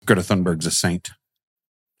Greta Thunberg's a saint.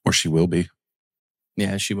 Or she will be.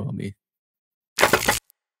 Yeah, she will be. I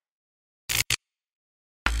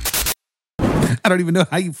don't even know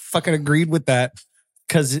how you fucking agreed with that.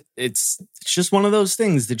 Because it's just one of those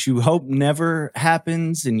things that you hope never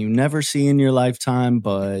happens and you never see in your lifetime,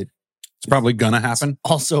 but it's probably gonna happen.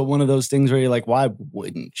 Also one of those things where you're like, why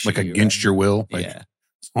wouldn't she? Like against your will? Like, yeah.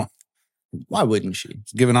 Why wouldn't she?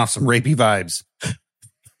 It's giving off some rapey vibes.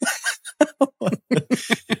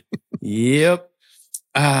 Yep.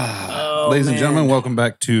 Ladies and gentlemen, welcome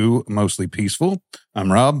back to Mostly Peaceful.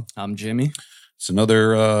 I'm Rob. I'm Jimmy. It's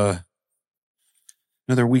another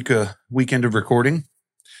weekend of recording.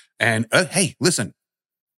 And hey, listen,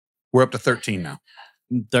 we're up to 13 now.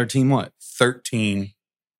 13 what? 13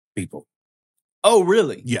 people. Oh,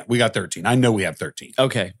 really? Yeah, we got 13. I know we have 13.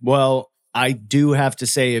 Okay. Well, I do have to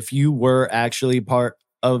say, if you were actually part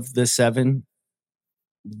of the 7,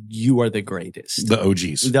 you are the greatest. The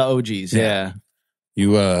OGs. The OGs, yeah.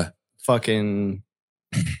 You fucking,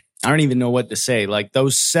 I don't even know what to say. Like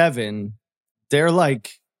those 7, they're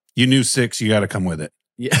like, you knew 6, you got to come with it.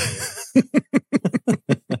 Yeah.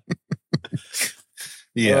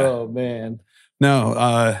 Yeah. Oh man.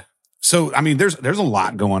 No. So I mean, there's a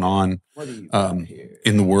lot going on here?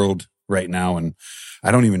 in the world right now, and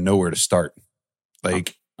I don't even know where to start.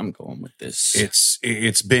 Like, I'm going with this.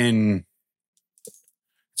 It's been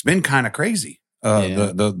kind of crazy.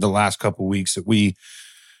 The last couple weeks that we.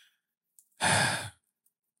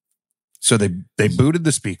 So they booted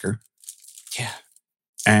the speaker. Yeah.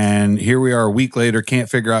 And here we are a week later, can't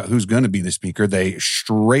figure out who's going to be the speaker. They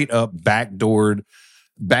straight up backdoor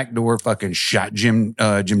fucking shot Jim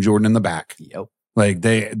Jordan in the back. Yep. Like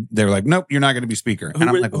they're like, nope, you're not going to be speaker. And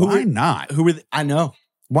I'm like, why not? I know.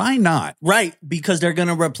 Why not? Right. Because they're going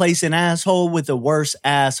to replace an asshole with a worse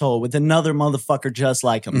asshole with another motherfucker just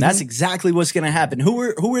like him. Mm-hmm. That's exactly what's going to happen. Who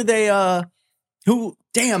were they? Who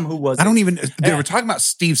was it? I don't even, they were talking about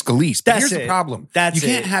Steve Scalise. But here's the problem. You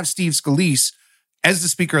can't have Steve Scalise as the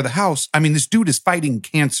Speaker of the House. I mean, this dude is fighting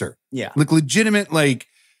cancer. Yeah. Like legitimate, like.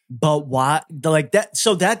 But why? Like that.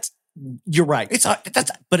 So that's, you're right.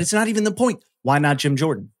 But it's not even the point. Why not Jim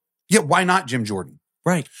Jordan? Yeah. Why not Jim Jordan?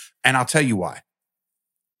 Right. And I'll tell you why.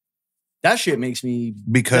 That shit makes me.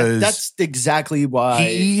 Because. That's exactly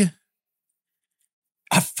why.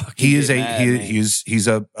 He's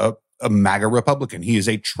a MAGA Republican. He is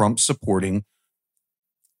a Trump supporting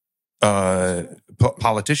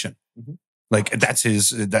politician. Mm-hmm. Like that's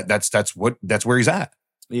that's where he's at.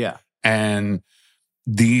 Yeah. And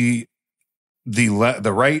the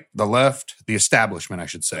right, the left, the establishment, I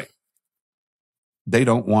should say, they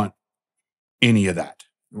don't want any of that.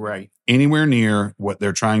 Right. Anywhere near what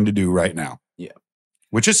they're trying to do right now. Yeah.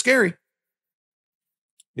 Which is scary.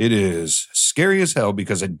 It is scary as hell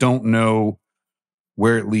because I don't know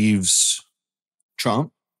where it leaves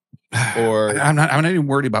Trump. Or I'm not even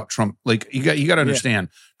worried about Trump. Like you got to understand,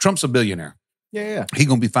 Trump's a billionaire. Yeah. He's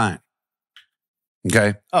gonna be fine.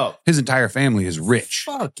 Okay. Oh, his entire family is rich.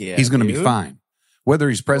 Fuck yeah. He's gonna be fine, whether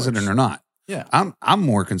he's president or not. Yeah. I'm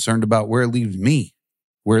more concerned about where it leaves me,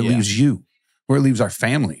 where it leaves you, where it leaves our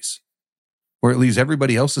families, where it leaves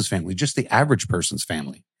everybody else's family, just the average person's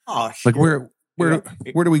family. Oh, like where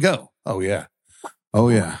do we go? Oh yeah.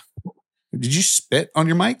 Did you spit on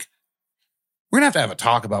your mic? We're gonna have a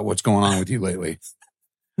talk about what's going on with you lately.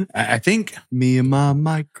 I think me and my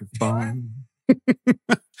microphone.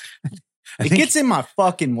 It gets in my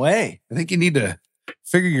fucking way. I think you need to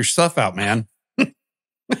figure your stuff out, man.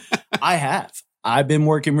 I have. I've been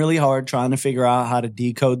working really hard trying to figure out how to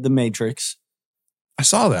decode the Matrix. I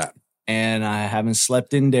saw that. And I haven't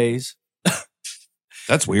slept in days.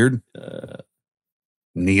 That's weird.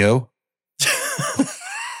 Neo.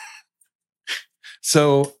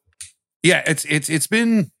 So, yeah, it's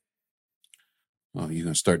been. Oh, you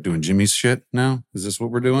gonna start doing Jimmy's shit now? Is this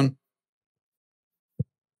what we're doing?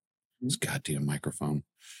 This goddamn microphone.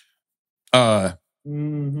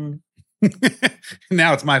 Mm-hmm.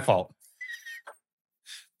 Now it's my fault.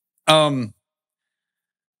 Yeah,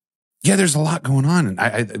 there's a lot going on, and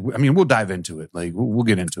I mean, we'll dive into it. Like we'll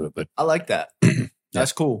get into it, but I like that.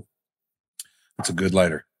 That's cool. It's a good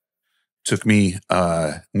lighter. Took me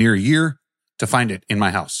near a year to find it in my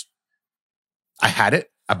house. I had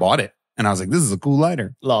it. I bought it. And I was like, this is a cool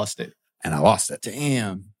lighter. Lost it. And I lost it.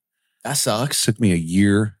 Damn. That sucks. Took me a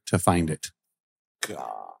year to find it.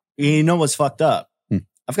 God. You know what's fucked up?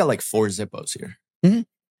 I've got like 4 Zippos here. Mm-hmm.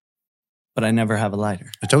 But I never have a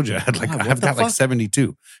lighter. I told you. I've got like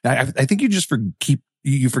 72. I think you just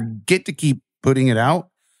forget to keep putting it out.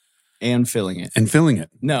 And filling it.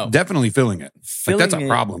 No. Definitely filling it. Filling that's a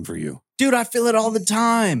problem for you. Dude, I fill it all the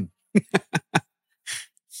time.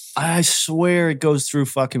 I swear it goes through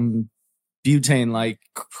fucking butane like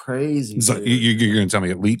crazy. So dude. you're going to tell me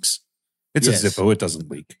it leaks? It's Yes. a Zippo. It doesn't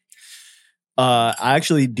leak. I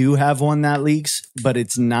actually do have one that leaks, but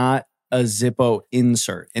it's not a Zippo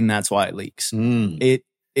insert, and that's why it leaks.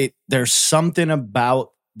 There's something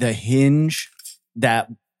about the hinge that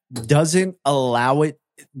doesn't allow it.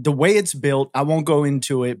 The way it's built, I won't go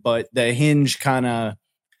into it, but the hinge kind of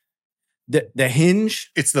the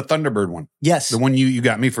hinge. It's the Thunderbird one. Yes, the one you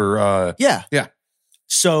got me for. Yeah.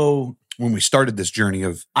 So when we started this journey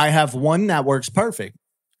of, I have one that works perfect.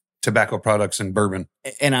 Tobacco products and bourbon.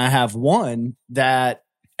 And I have one that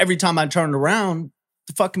every time I turned around,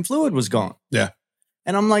 the fucking fluid was gone. Yeah.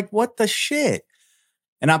 And I'm like, what the shit?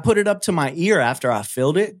 And I put it up to my ear after I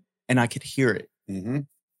filled it and I could hear it. Mm-hmm.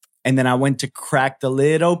 And then I went to crack the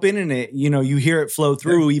lid open and it, you hear it flow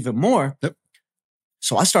through even more. Yep.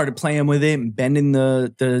 So I started playing with it and bending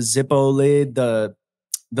the Zippo lid, the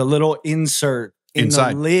little insert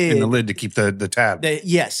inside in the lid to keep the tab.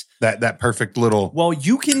 Yes. That perfect little. Well,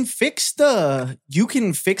 you can fix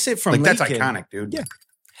it from like leaking. that's iconic, dude. Yeah.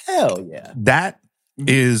 Hell yeah. That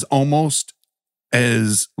is almost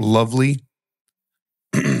as lovely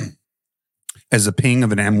as a ping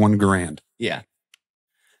of an M1 Garand. Yeah.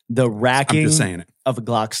 The racking I'm just saying it. Of a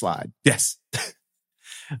Glock slide. Yes.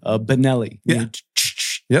 Benelli. Yeah.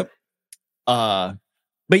 Yep.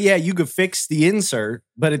 But yeah, you could fix the insert,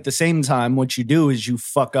 but at the same time, what you do is you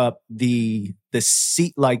fuck up the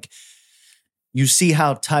seat. Like, you see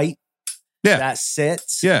how tight that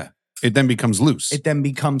sits? Yeah. It then becomes loose. It then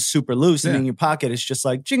becomes super loose. And in your pocket, it's just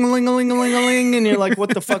like jing-a-ling-a-ling-a-ling-a-ling. And you're like, what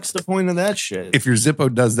the fuck's the point of that shit? If your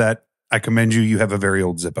Zippo does that, I commend you. You have a very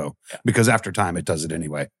old Zippo. Yeah. Because after time, it does it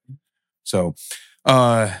anyway. So,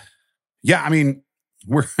 I mean,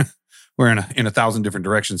 we're in 1,000 different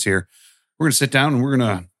directions here. We're going to sit down and we're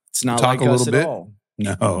going to talk like a little bit. All.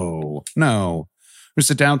 No. We're going to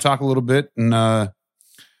sit down, talk a little bit, and that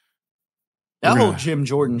whole Jim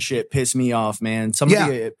Jordan shit pissed me off, man.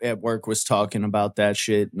 Somebody at work was talking about that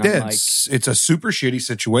shit. And I'm like, it's a super shitty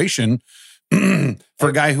situation for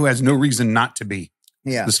a guy who has no reason not to be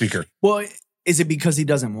the speaker. Well, is it because he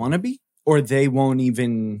doesn't want to be, or they won't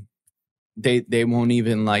even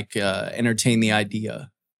like entertain the idea?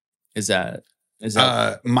 Is that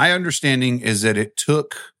my understanding is that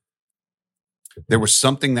there was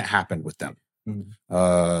something that happened with them. Mm-hmm.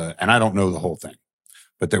 And I don't know the whole thing,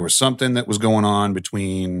 but there was something that was going on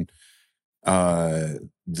between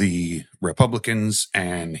the Republicans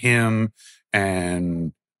and him,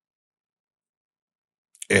 and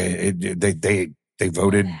they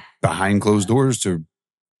voted behind closed doors to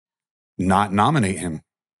not nominate him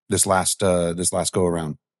this last go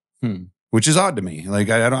around, which is odd to me. Like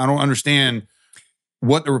I don't understand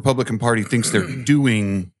what the Republican Party thinks they're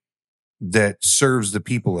doing that serves the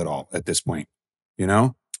people at all at this point.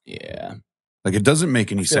 Yeah. Like it doesn't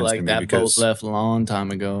make any sense like to me that because vote left a long time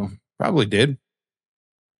ago. Probably did.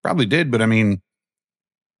 But I mean,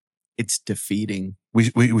 it's defeating.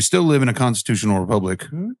 We still live in a constitutional republic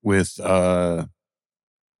with and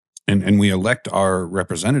we elect our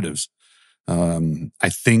representatives. I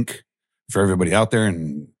think for everybody out there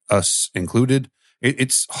and us included,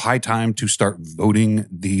 it's high time to start voting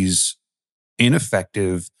these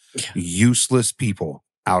ineffective, useless people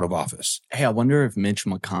out of office. Hey, I wonder if Mitch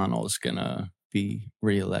McConnell is gonna be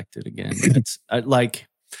reelected again. It's at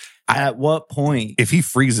what point? If he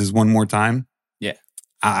freezes one more time,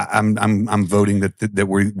 I'm voting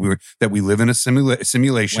that we live in a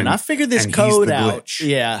simulation. When I figure this code out,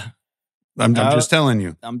 I'm just telling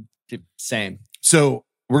you. I'm same. So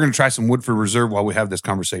we're going to try some Woodford Reserve while we have this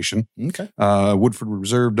conversation. Okay. Woodford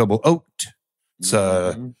Reserve Double Oaked. It's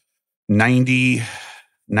 90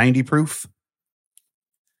 proof.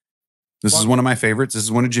 This is one of my favorites. This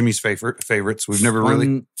is one of Jimmy's favorites. We've never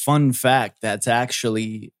really. Fun fact, that's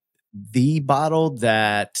actually the bottle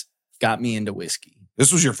that got me into whiskey.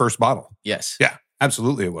 This was your first bottle? Yes. Yeah,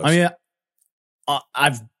 absolutely it was. I mean,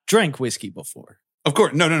 I've drank whiskey before. Of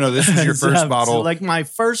course. No. This is your first bottle. So like my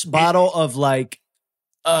first bottle of like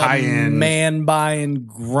high-end man buying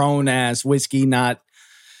grown ass whiskey, not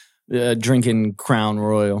drinking Crown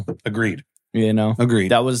Royal. Agreed. Agreed.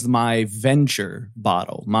 That was my venture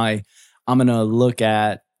bottle. I'm going to look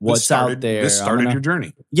at what's out there. This started your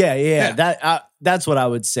journey. Yeah. That's what I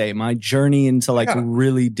would say. My journey into like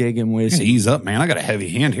really digging whiskey. Ease up, man. I got a heavy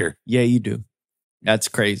hand here. Yeah, you do. That's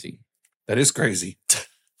crazy. That is crazy.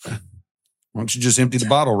 Why don't you just empty the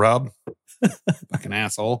bottle, Rob? Fucking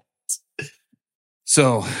asshole.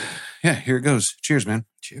 So, yeah, here it goes. Cheers, man.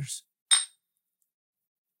 Cheers.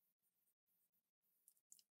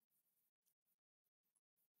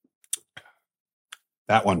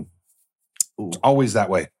 That one. It's always that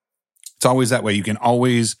way. It's always that way. You can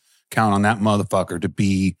always count on that motherfucker to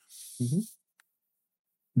be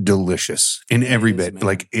delicious in every bit. Man.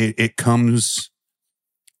 Like it comes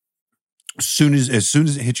as soon as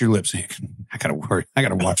it hits your lips. I gotta worry. I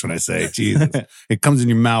gotta watch what I say. Jesus, it comes in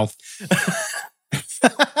your mouth. Get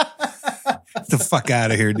the fuck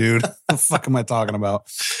out of here, dude. What the fuck am I talking about?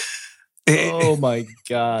 Oh my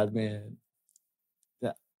God, man.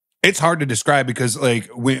 It's hard to describe because like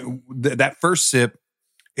when that first sip,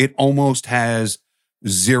 it almost has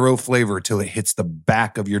zero flavor till it hits the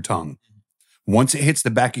back of your tongue. Once it hits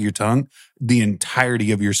the back of your tongue, the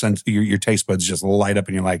entirety of your taste buds just light up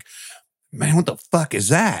and you're like, man, what the fuck is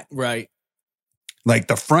that? Right. Like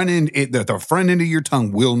the front end, the front end of your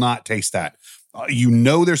tongue will not taste that. You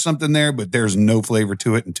know there's something there, but there's no flavor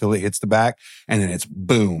to it until it hits the back, and then it's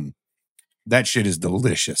boom. That shit is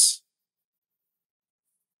delicious.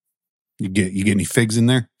 You get any figs in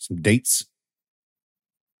there? Some dates?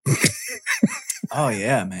 Oh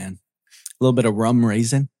yeah, man. A little bit of rum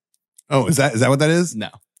raisin. Oh, is that what that is? No.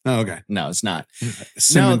 Oh, okay. No, it's not.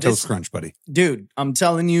 Cinnamon Toast Crunch, buddy. Dude, I'm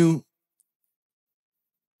telling you,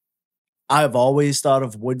 I've always thought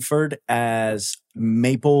of Woodford as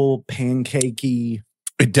maple pancakey.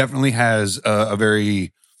 It definitely has a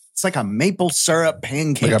very... It's like a maple syrup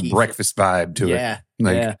pancake. Like a breakfast vibe to it.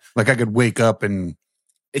 Like I could wake up and...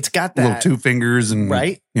 It's got that. Little two fingers and...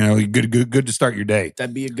 Right? You know, good to start your day.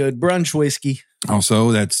 That'd be a good brunch whiskey.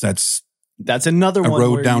 Also, that's another one. A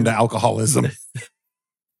road down to alcoholism.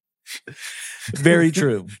 Very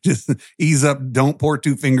true. Just ease up. Don't pour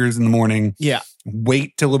two fingers in the morning. Yeah.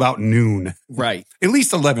 Wait till about noon. Right. At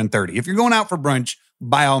least 11:30. If you're going out for brunch,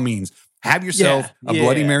 by all means, have yourself a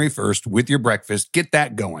Bloody Mary first with your breakfast. Get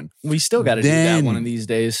that going. We still got to do that one of these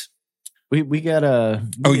days. We gotta.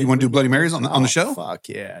 You want to do Bloody Marys on the show? Fuck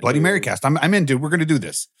yeah, Bloody dude. Mary cast. I'm in, dude. We're gonna do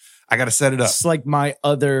this. I got to set it up. It's like my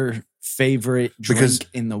other favorite drink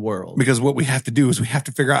in the world. Because what we have to do is we have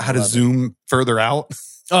to figure out how to zoom further out.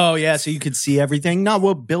 Oh, yeah. So you could see everything. No,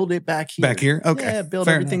 we'll build it back here. Back here? Okay. Yeah, build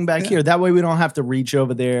everything back here. That way we don't have to reach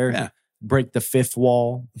over there, break the fifth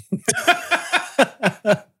wall.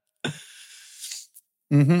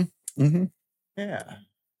 Yeah,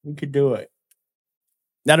 we could do it.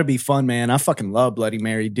 That'd be fun, man. I fucking love Bloody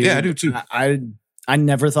Mary, dude. Yeah, I do too. I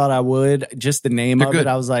never thought I would. Just the name of it,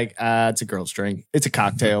 I was like, it's a girl's drink. It's a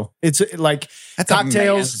cocktail. It's like that's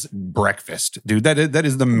cocktails. A man's breakfast, dude. That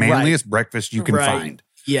is the manliest breakfast you can find.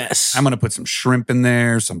 Yes. I'm going to put some shrimp in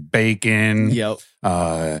there, some bacon,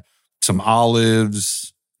 some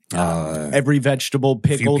olives, every vegetable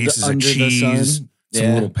pickled under the sun.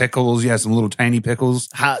 Some little pickles. Yeah, some little tiny pickles.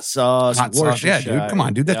 Hot sauce. Yeah, dude. Come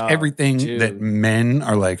on, dude. That's everything that men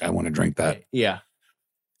are like, I want to drink that. Yeah.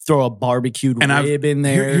 Throw a barbecued rib in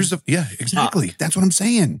there. Exactly. That's what I'm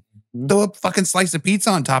saying. Throw a fucking slice of pizza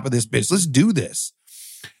on top of this bitch. Let's do this.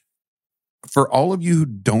 For all of you who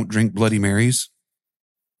don't drink Bloody Marys,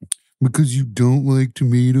 because you don't like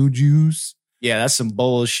tomato juice. Yeah, that's some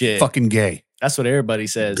bullshit. Fucking gay. That's what everybody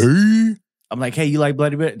says. Gay? I'm like, hey, you like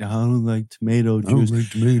Bloody Mary? No, I don't like tomato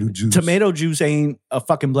juice. Tomato juice ain't a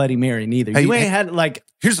fucking Bloody Mary neither. Hey, you ain't had like...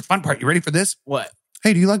 Here's the fun part. You ready for this? What?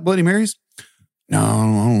 Hey, do you like Bloody Marys? No,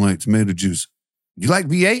 I don't like tomato juice. You like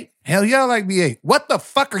V8? Hell yeah, I like V8. What the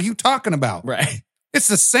fuck are you talking about? Right. It's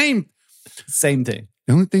the same. Same thing.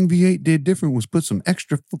 The only thing V8 did different was put some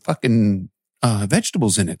extra fucking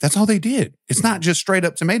vegetables in it. That's all they did. It's not just straight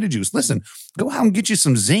up tomato juice. Listen, go out and get you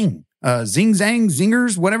some Zing. Zing Zang,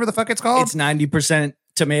 Zingers, whatever the fuck it's called. It's 90%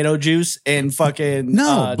 tomato juice and fucking...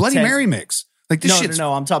 Bloody Mary mix. Like this shit's...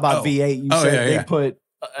 No, I'm talking about V8. You said they put...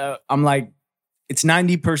 I'm like... It's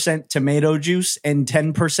 90% tomato juice and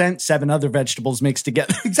 10% 7 other vegetables mixed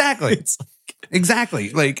together. Exactly. Exactly.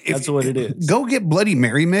 Like that's what it is. Go get Bloody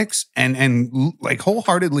Mary mix and like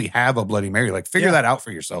wholeheartedly have a Bloody Mary. Like figure that out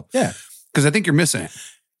for yourself. Yeah. Because I think you're missing it.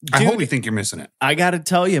 Dude, I wholly think you're missing it. I got to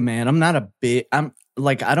tell you, man, I'm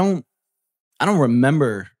like, I don't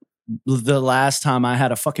remember the last time I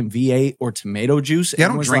had a fucking V8 or tomato juice. Yeah, I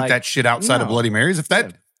don't drink that shit outside of Bloody Marys. If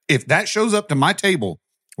that shows up to my table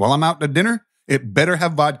while I'm out to dinner, it better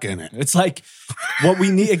have vodka in it. It's like what we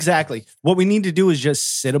need. Exactly. What we need to do is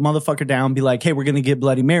just sit a motherfucker down and be like, hey, we're going to get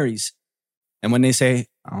Bloody Marys. And when they say,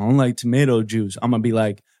 I don't like tomato juice, I'm going to be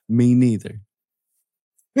like, me neither.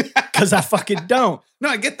 Because I fucking don't. No,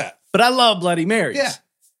 I get that. But I love Bloody Marys. Yeah.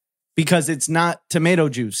 Because it's not tomato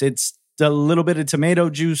juice. It's a little bit of tomato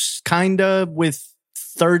juice, kind of, with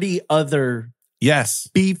 30 other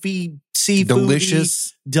beefy, seafood,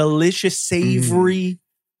 delicious, savory.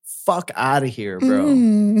 Fuck out of here,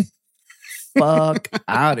 bro. Fuck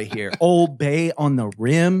out of here. Old Bay on the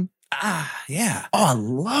rim. Yeah. Oh, I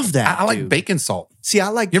love that. I like dude. bacon salt. See, I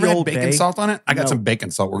like You the ever had Old bacon Bay. salt on it? I got No. some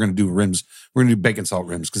bacon salt. We're going to do rims. We're going to do bacon salt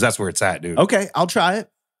rims because that's where it's at, dude. Okay, I'll try it.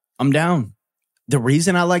 I'm down. The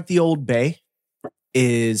reason I like the Old Bay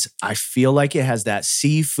is I feel like it has that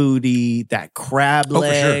seafoody, that crab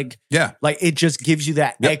leg. For sure. Yeah. Like it just gives you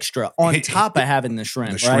that extra on top of having the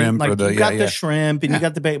shrimp, The right? shrimp Like or the- you got yeah, the yeah. shrimp and you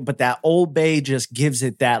got the bacon, but that Old Bay just gives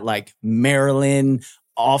it that like Maryland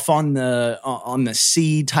off on the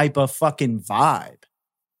sea type of fucking vibe.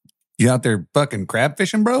 You out there fucking crab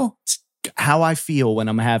fishing, bro? How I feel when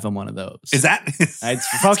I'm having one of those. Is that? It's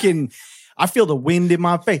fucking. I feel the wind in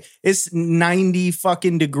my face. It's 90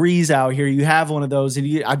 fucking degrees out here. You have one of those,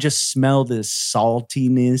 and I just smell this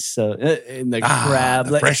saltiness in the crab,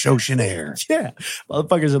 the fresh ocean air. Yeah,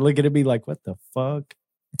 motherfuckers are looking at me like, "What the fuck?"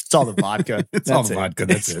 It's all the vodka. It's all the vodka.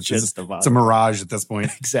 That's it. It's just the vodka. It's a mirage at this point.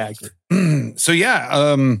 Exactly. So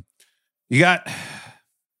yeah, you got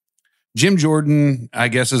Jim Jordan. I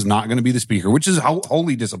guess is not going to be the speaker, which is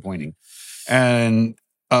wholly disappointing. And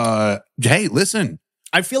hey, listen.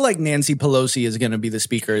 I feel like Nancy Pelosi is going to be the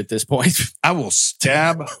speaker at this point. I will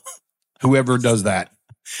stab whoever does that.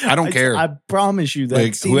 I don't care. I promise you that.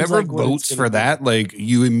 Like seems whoever like what votes it's for gonna be. that, like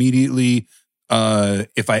you immediately,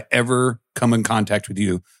 if I ever come in contact with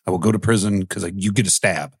you, I will go to prison because like, you get a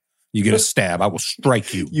stab. You get a stab. I will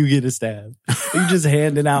strike you. You get a stab. You just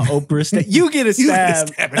handing out Oprah stab. You get a You get a stab.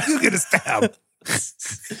 stab. You get a stab.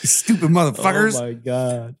 Stupid motherfuckers. Oh my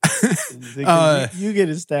god. You get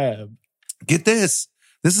a stab. Get this.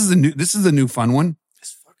 This is a new fun one.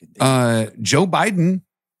 Joe Biden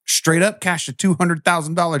straight up cashed a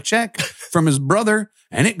 $200,000 check from his brother,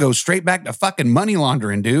 and it goes straight back to fucking money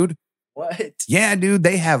laundering, dude. What? Yeah, dude.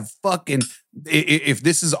 They have fucking. If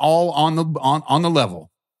this is all on the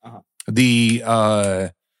level, the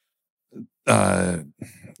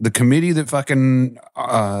committee that fucking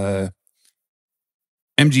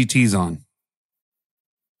MGT's on,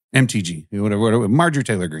 MTG, whatever, Marjorie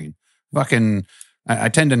Taylor Greene, fucking. I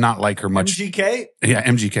tend to not like her much. MGK? Yeah,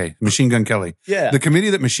 MGK, Machine Gun Kelly. Yeah. The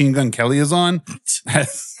committee that Machine Gun Kelly is on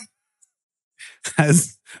has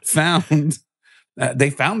found,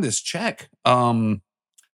 they found this check. And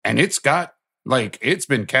it's got, like, it's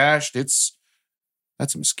been cashed. That's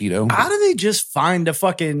a mosquito. How do they just find a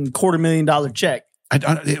fucking $250,000 check? I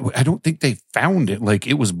don't think they found it. Like,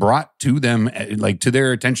 it was brought to them, like, to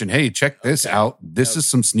their attention. Hey, check this out. This is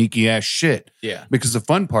some sneaky ass shit. Yeah. Because the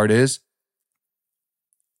fun part is,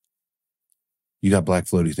 you got black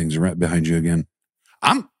floaty things right behind you again.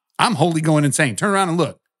 I'm wholly going insane. Turn around and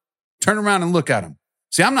look. Turn around and look at them.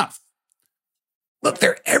 See, I'm not. Look,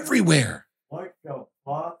 they're everywhere. What the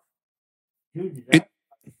fuck? Dude, is that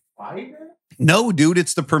a spider? No, dude,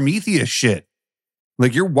 it's the Prometheus shit.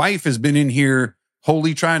 Like your wife has been in here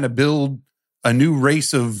wholly trying to build a new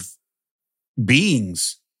race of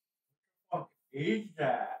beings. What is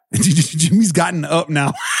that? Jimmy's gotten up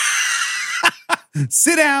now.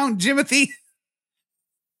 Sit down, Jimothy.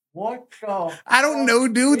 What the? I don't know,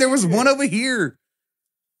 dude. There was one over here.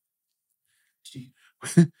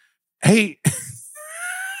 Hey,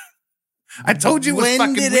 I told you it was when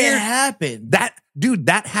fucking did weird. it happen?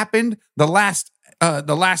 That happened the last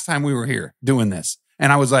time we were here doing this,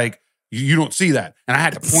 and I was like, "You don't see that," and I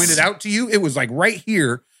had to point it out to you. It was like right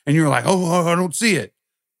here, and you were like, "Oh, I don't see it."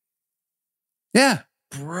 Yeah,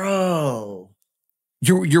 bro.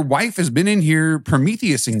 Your wife has been in here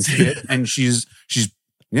Prometheusing shit, and she's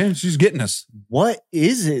getting us. What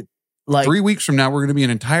is it? Like 3 weeks from now, we're going to be an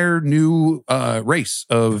entire new race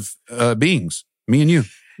of beings. Me and you.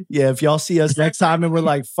 Yeah, if y'all see us next time and we're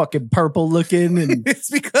like fucking purple looking and It's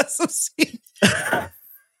because of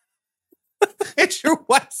it's your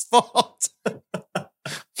wife's fault.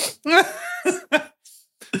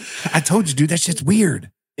 I told you, dude, that shit's weird.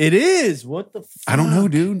 it is. What the fuck? I don't know,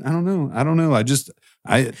 dude. I don't know. I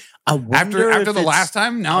wonder after if the it's- last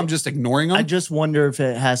time, now I'm just ignoring them. I just wonder if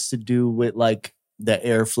it has to do with like the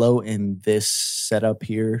airflow in this setup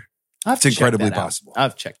here. It's incredibly possible.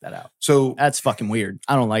 I've checked that out. So That's fucking weird.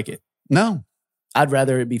 I don't like it. no, I'd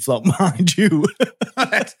rather it be floating behind you.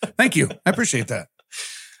 thank you. I appreciate that.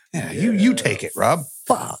 Yeah, you take it, Rob.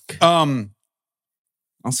 Fuck. Um,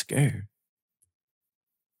 I'm scared.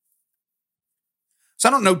 so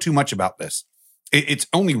I don't know too much about this. It's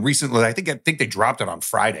only recently. I think they dropped it on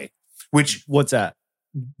Friday. Which What's that?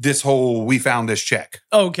 this whole we found this check.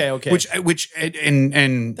 Okay. Which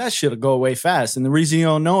and That shit'll go away fast. And the reason you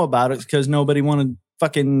don't know about it is because nobody want to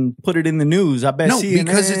fucking put it in the news. I bet no,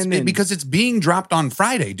 CNN because it's being dropped on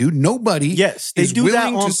Friday, dude. Nobody yes, they is do that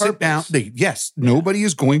willing on to sit down. purpose. Nobody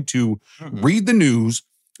is going to read the news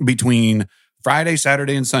between Friday,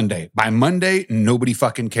 Saturday, and Sunday. By Monday, nobody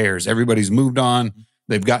fucking cares. Everybody's moved on.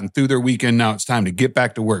 They've gotten through their weekend. Now it's time to get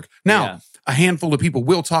back to work. Now, a handful of people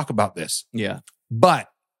will talk about this. Yeah. But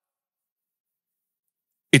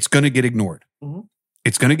it's going to get ignored. Mm-hmm.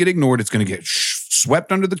 It's going to get ignored. It's going to get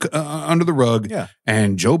swept under the rug. Yeah.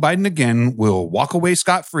 And Joe Biden again will walk away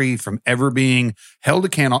scot-free from ever being held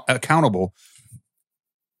accountable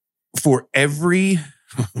for every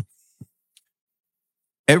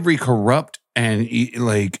corrupt and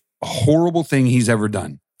like horrible thing he's ever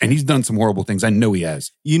done. And he's done some horrible things. I know he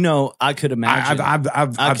has. You know, I could imagine.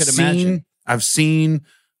 I've seen.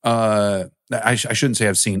 I shouldn't say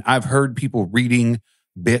I've seen. I've heard people reading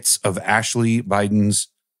bits of Ashley Biden's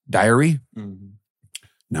diary. Mm-hmm.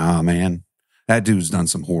 Nah, man, that dude's done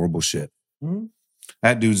some horrible shit. Mm-hmm.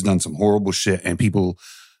 That dude's done some horrible shit, and people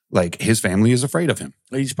like his family is afraid of him.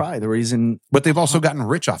 He's probably the reason. But they've also gotten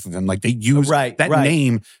rich off of him. Like they use that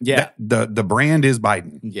name. Yeah, the brand is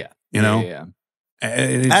Biden. Yeah, you know. Yeah.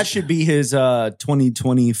 That should be his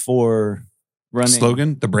 2024 running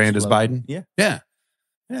slogan. The brand is Biden. Yeah.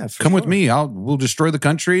 Come sure. With me. We'll destroy the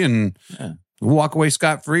country and we'll walk away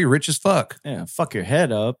scot-free, rich as fuck. Yeah, fuck your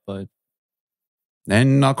head up, but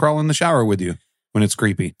then I'll crawl in the shower with you when it's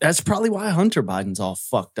creepy. That's probably why Hunter Biden's all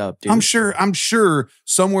fucked up, dude. I'm sure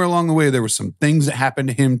somewhere along the way there were some things that happened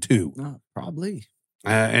to him too. Probably.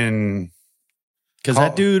 And because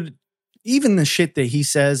that dude, even the shit that he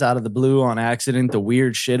says out of the blue on accident, the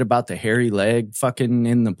weird shit about the hairy leg fucking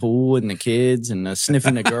in the pool and the kids and the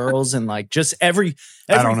sniffing the girls and like just every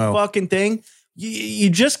fucking thing,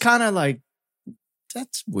 you just kind of like,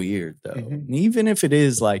 that's weird though. Mm-hmm. Even if it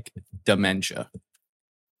is like dementia.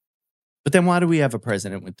 But then why do we have a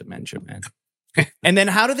president with dementia, man? And then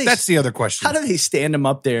how do they... That's the other question. How do they stand him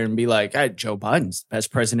up there and be like, Joe Biden's the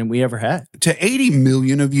best president we ever had? To 80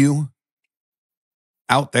 million of you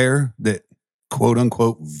out there that quote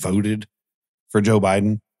unquote voted for Joe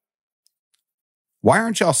Biden, why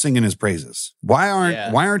aren't y'all singing his praises? Why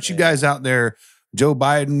aren't you guys out there, Joe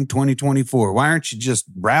Biden 2024? Why aren't you just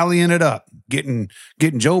rallying it up, getting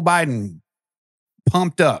Joe Biden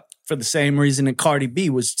pumped up? For the same reason that Cardi B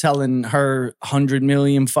was telling her 100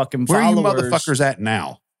 million fucking followers. Where are you motherfuckers at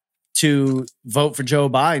now? To vote for Joe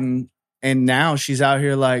Biden. And now she's out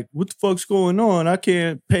here like, what the fuck's going on? I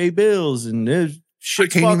can't pay bills and there's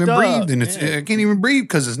shit. I can't even breathe. And I can't even breathe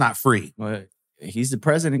because it's not free. Well, he's the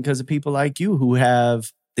president because of people like you who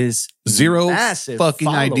have this zero massive fucking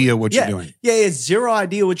following. idea what you're doing. Yeah, it's zero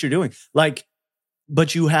idea what you're doing. Like,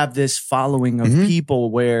 but you have this following of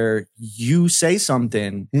people where you say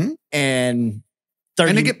something and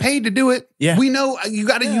they get paid to do it. Yeah. We know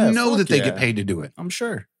that they get paid to do it. I'm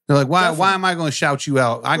sure. They're like, why am I going to shout you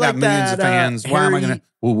out? I got millions of fans. Why am I going to?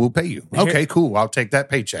 Well, we'll pay you. Okay, cool. I'll take that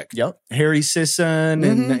paycheck. Yep. Harry Sisson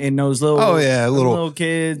and those little little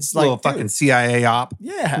kids. Little fucking CIA op.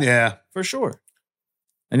 Yeah. Yeah. For sure.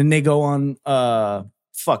 And then they go on,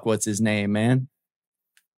 what's his name, man?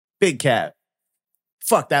 Big Cat.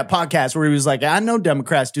 Fuck that podcast where he was like, I know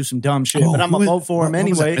Democrats do some dumb shit, but I'm going to vote for him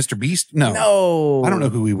anyway. Mr. Beast? No. No. I don't know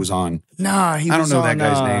who he was on. Nah, I don't know that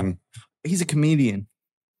guy's name. He's a comedian.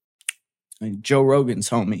 Joe Rogan's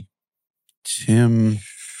homie. Tim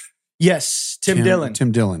Dillon.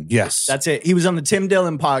 Tim Dillon, yes. That's it. He was on the Tim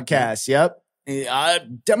Dillon podcast. Yep.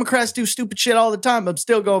 Democrats do stupid shit all the time. I'm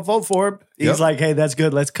still going to vote for him. He's like, hey, that's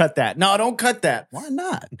good. Let's cut that. No, don't cut that. Why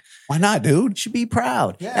not? Why not, dude? You should be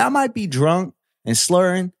proud. Yeah. I might be drunk and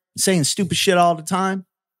slurring, saying stupid shit all the time,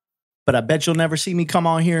 but I bet you'll never see me come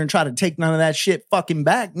on here and try to take none of that shit fucking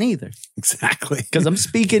back neither. Exactly. Because I'm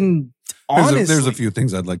speaking honestly. There's a few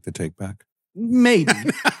things I'd like to take back. Maybe.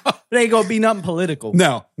 It ain't going to be nothing political.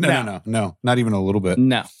 No. Not even a little bit.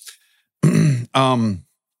 No.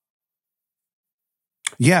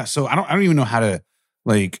 Yeah, so I don't even know how to,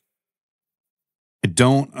 like, I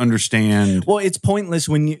don't understand. Well, it's pointless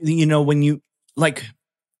when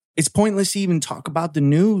it's pointless to even talk about the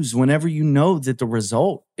news whenever you know that the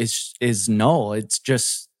result is null. It's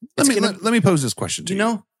just... Let me pose this question to you. You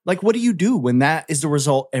know? Like, what do you do when that is the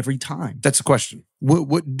result every time? That's the question.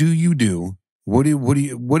 What do you do? What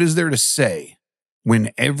is there to say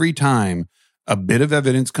when every time a bit of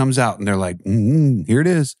evidence comes out and they're like, here it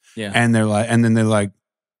is. Yeah. And then they're like,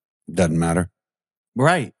 doesn't matter.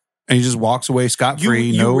 Right. And he just walks away scot-free.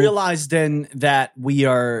 You realize then that we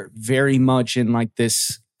are very much in like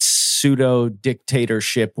this pseudo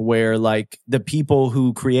dictatorship where like the people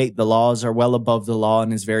who create the laws are well above the law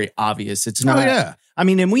and is very obvious. It's not. Oh, yeah. I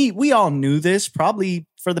mean, and we all knew this probably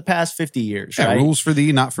for the past 50 years, right? Rules for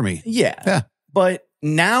thee, not for me. Yeah. But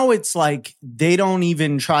now it's like they don't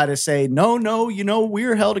even try to say, no,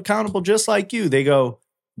 we're held accountable just like you. They go,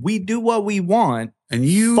 we do what we want. And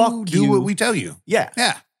you Fuck do you. what we tell you. Yeah.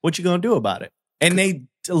 Yeah. What you gonna do about it? And they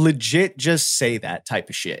legit just say that type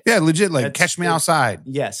of shit. Yeah, legit. Like, That's catch me it. outside.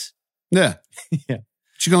 Yes. Yeah. Yeah.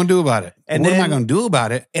 What you gonna do about it? And what am I then- gonna do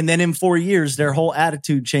about it? And then in 4 years, their whole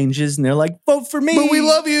attitude changes and they're like, vote for me. But we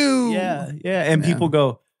love you. Yeah. Yeah. And Yeah. people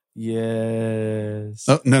go, yes.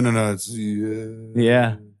 Oh, no. It's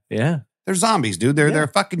Yeah. Yeah. They're zombies, dude. They're Yeah.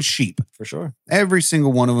 fucking sheep. For sure. Every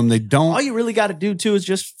single one of them. They don't. All you really got to do too is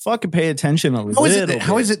just fucking pay attention a How little is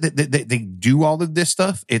bit. it that they do all of this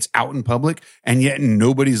stuff? It's out in public, and yet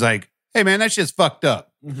nobody's like, "Hey, man, that shit's fucked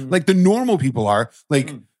up." Mhm. Like the normal people are,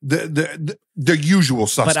 like Mm. the usual But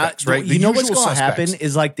suspects, right? you The know what's usual going to suspects. happen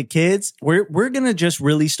is like the kids. We're gonna just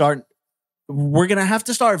really start. We're gonna have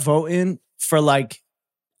to start voting for like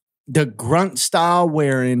the grunt style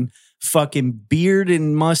wearing, fucking beard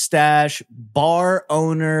and mustache bar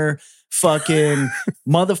owner. Fucking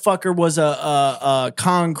motherfucker was a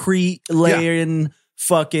concrete laying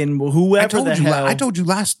fucking whoever the hell. I told you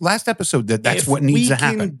last episode that's If what needs to we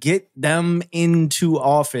can happen. get them into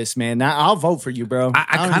office, man. Now I'll vote for you, bro.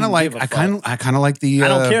 I don't kind even of like. give a I fuck. kind of like the. I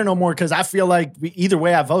don't care no more because I feel like either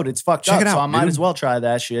way I vote, it's fucked Check up. it out, So I might dude. as well try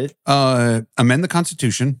that shit. Amend the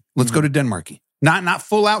Constitution. Let's go to Denmarky. Not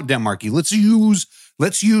full out Denmarky.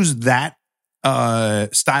 Let's use that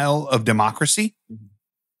style of democracy,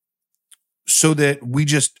 so that we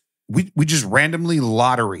just randomly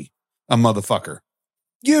lottery a motherfucker.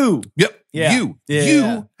 You. Yep. Yeah. You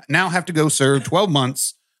Yeah. now have to go serve 12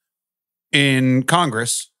 months in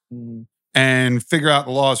Congress and figure out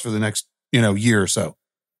the laws for the next, year or so.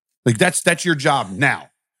 Like that's your job now.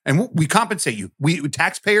 And we compensate you. We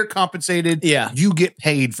taxpayer compensated. Yeah. You get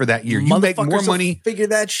paid for that year. You make more Motherfuckers will money. Figure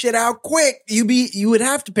that shit out quick. You would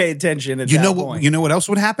have to pay attention at You that know point. what? You know what else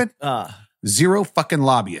would happen? Zero fucking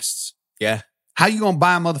lobbyists. Yeah. How you gonna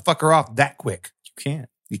buy a motherfucker off that quick? You can't.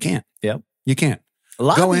 You can't. Yep. You can't.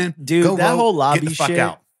 Lobby, Go in, dude. go that vote, whole lobby get the fuck shit.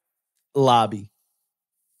 out. Lobby.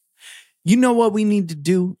 You know what we need to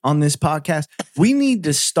do on this podcast? We need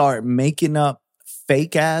to start making up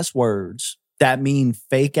fake ass words that mean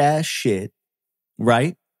fake ass shit,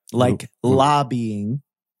 right? Like lobbying,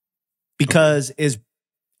 because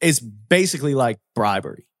it's basically like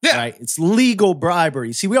bribery. Yeah. Right? It's legal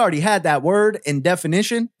bribery. See, we already had that word and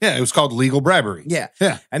definition. Yeah, it was called legal bribery. Yeah.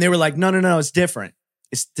 Yeah. And they were like, no, it's different.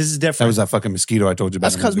 This is different. That was that fucking mosquito I told you about.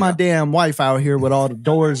 That's because my damn wife out here with all the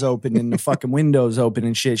doors open and the fucking windows open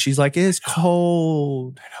and shit. She's like, it's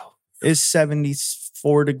cold. I know. It's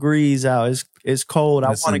 74 degrees out. It's cold. I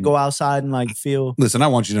want to Listen. go outside and like feel. Listen, I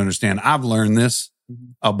want you to understand. I've learned this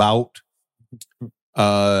about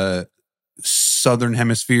Southern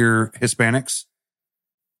Hemisphere Hispanics.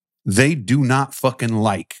 They do not fucking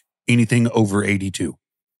like anything over 82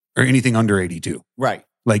 or anything under 82. Right.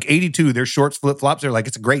 Like 82, their shorts, flip flops, they're like,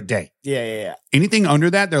 it's a great day. Yeah. Anything under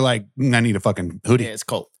that, they're like, I need a fucking hoodie. Yeah, it's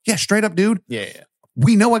cold. Yeah, straight up, dude. Yeah.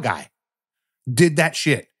 We know a guy did that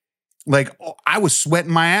shit. Like, I was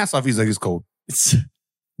sweating my ass off. He's like, it's cold. It's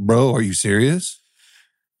Bro, are you serious?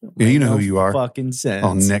 Yeah, you know who you are. Fucking sense.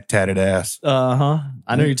 Oh, neck tatted ass.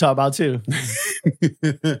 I know you're talking about too.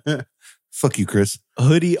 Fuck you, Chris.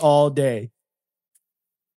 Hoodie all day.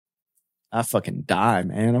 I fucking die,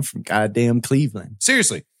 man. I'm from goddamn Cleveland.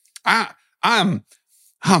 Seriously, I'm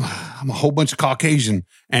a whole bunch of Caucasian,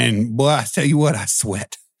 and boy, I tell you what, I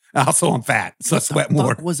sweat. Also, I'm fat, so I sweat more.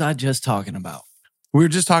 What was I just talking about? We were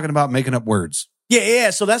just talking about making up words.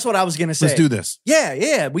 Yeah. So that's what I was gonna say. Let's do this.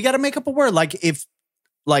 Yeah. We got to make up a word. Like if,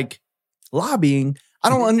 like lobbying, I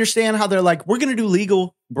don't understand how they're like, we're going to do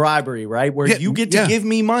legal bribery, right? Where Yeah, you get to give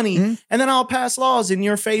me money Mhm. and then I'll pass laws in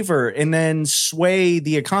your favor and then sway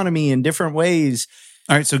the economy in different ways.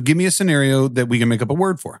 All right, so give me a scenario that we can make up a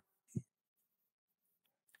word for.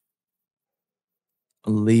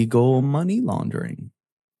 Legal money laundering.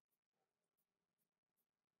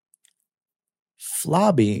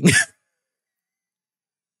 Flobbying.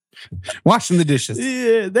 Washing the dishes.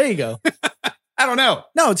 Yeah, there you go. I don't know.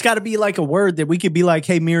 No, it's got to be like a word that we could be like,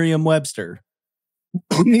 hey, Merriam-Webster,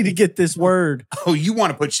 we need to get this word. Oh, you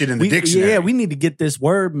want to put shit in the dictionary. Yeah, we need to get this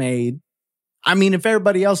word made. I mean, if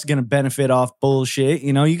everybody else is going to benefit off bullshit,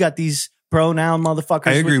 you got these pronoun motherfuckers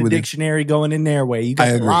I agree with the with you. dictionary going in their way. You got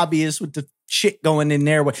I the agree. lobbyists with the shit going in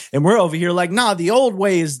their way. And we're over here like, nah, the old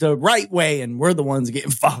way is the right way. And we're the ones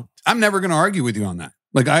getting fucked. I'm never going to argue with you on that.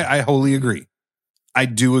 Like, I wholly agree. I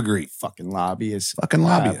do agree. Fucking lobbyists. Fucking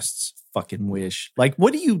lobbyists. Fucking wish. Like,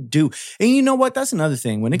 what do you do? And you know what? That's another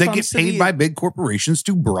thing. When it They comes get to paid by big corporations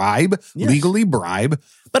to bribe, Yes. legally bribe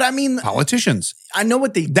But I mean, politicians. I know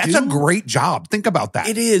what they do. That's a great job. Think about that.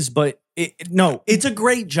 It is, but no, it's a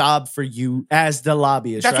great job for you as the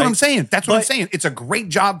lobbyist. That's right? what I'm saying. That's what I'm saying. It's a great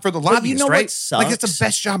job for the lobbyists, you know right? what sucks? Like it's the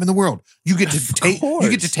best job in the world. You get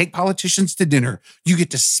to take politicians to dinner. You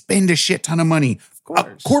get to spend a shit ton of money.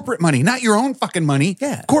 Corporate money, not your own fucking money.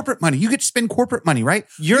 Yeah. Corporate money. You get to spend corporate money, right?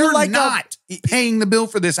 You're like not paying the bill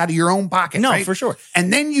for this out of your own pocket. No, right? for sure.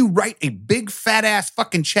 And then you write a big fat ass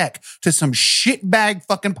fucking check to some shitbag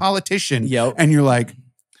fucking politician. Yep. And you're like,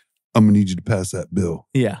 I'm gonna need you to pass that bill.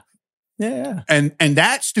 Yeah. Yeah. And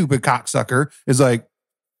that stupid cocksucker is like,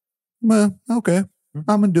 well, okay,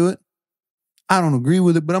 I'm gonna do it. I don't agree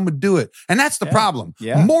with it, but I'm gonna do it. And that's the problem.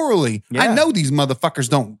 Yeah. Morally, I know these motherfuckers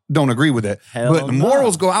don't agree with it. But the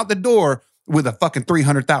morals go out the door with a fucking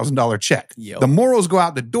 $300,000 check. Yep. The morals go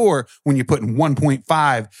out the door when you're putting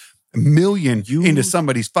 1.5 million into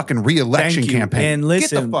somebody's fucking re-election campaign. And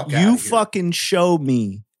listen, you fucking show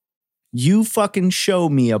me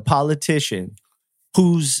a politician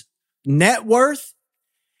whose net worth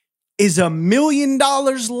is $1 million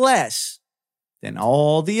less than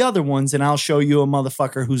all the other ones, and I'll show you a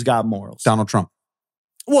motherfucker who's got morals. Donald Trump.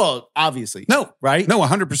 Well, obviously. No. Right? No,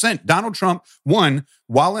 100%. Donald Trump, one,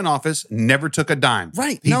 while in office, never took a dime.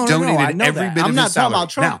 Right. He donated every bit of his salary. I'm not talking about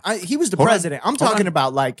Trump. Now, he was the president. I'm talking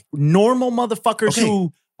about like normal motherfuckers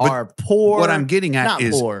who are poor. What I'm getting at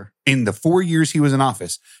is in the 4 years he was in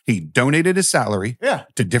office, he donated his salary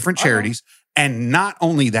to different charities. And not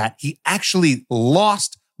only that, he actually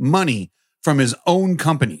lost money from his own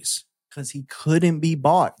companies. Because he couldn't be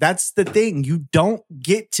bought. That's the thing. You don't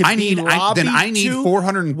get to be lobbied. Then I need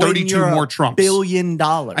 432 more Trumps. $1 billion.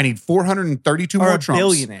 I need 432 more Trumps.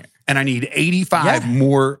 Billionaire. And I need 85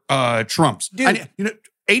 more Trumps. Dude.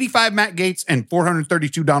 85 Matt Gaetz and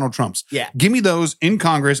 432 Donald Trumps. Yeah. Give me those in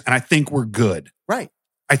Congress, and I think we're good. Right.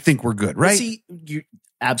 I think we're good, right? See,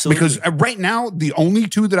 absolutely. Because right now, the only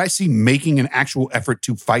two that I see making an actual effort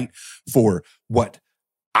to fight for what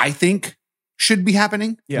I think should be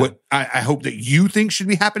happening, what I hope that you think should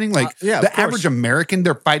be happening, like the average American,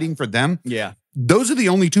 they're fighting for them. Yeah. Those are the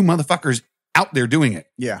only two motherfuckers out there doing it.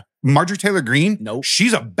 Yeah. Marjorie Taylor Greene, nope.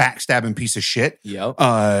 She's a backstabbing piece of shit. Yep.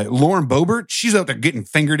 Lauren Boebert, she's out there getting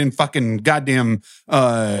fingered in fucking goddamn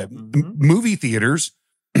movie theaters.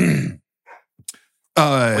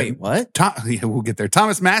 Wait, what? We'll get there.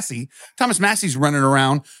 Thomas Massey's running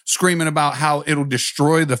around screaming about how it'll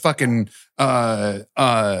destroy the fucking I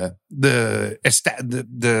don't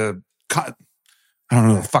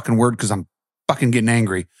know the fucking word because I'm fucking getting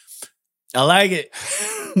angry. I like it.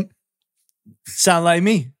 Sound like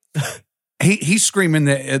me. He's screaming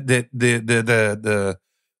that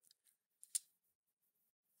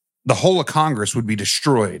the whole of Congress would be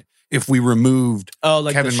destroyed if we removed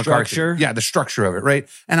Kevin McCarthy. Yeah, the structure of it, right?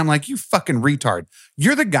 And I'm like, you fucking retard.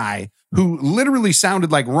 You're the guy who literally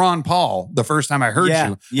sounded like Ron Paul the first time I heard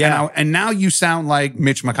you. Yeah. And now you sound like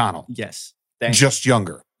Mitch McConnell. Yes. Just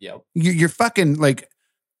younger. Yep. You're fucking like,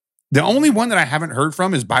 the only one that I haven't heard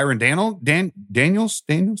from is Byron Daniels. There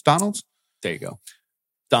you go.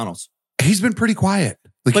 Donalds. He's been pretty quiet.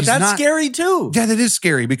 Like, but that's scary too. Yeah, that is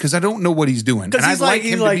scary because I don't know what he's doing. And I'd like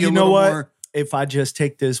him to be a little more... If I just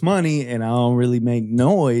take this money and I don't really make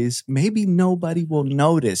noise, maybe nobody will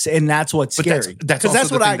notice. And that's what's scary. That's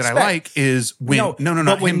what I like is when,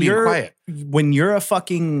 not him being quiet. When you're a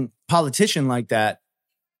fucking politician like that,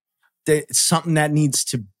 it's something that needs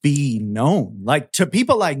to be known. Like to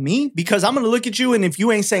people like me, because I'm going to look at you and if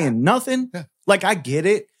you ain't saying nothing, like I get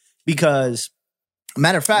it because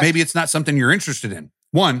matter of fact. Maybe it's not something you're interested in.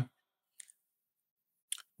 One.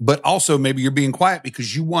 But also maybe you're being quiet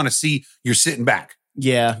because you want to see you're sitting back.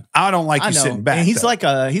 Yeah. I don't like you sitting back. And he's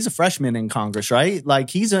he's a freshman in Congress, right? Like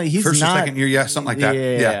he's first not, or second year, something like that.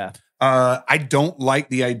 Yeah. I don't like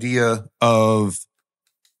the idea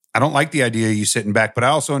you sitting back, but I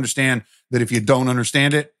also understand that if you don't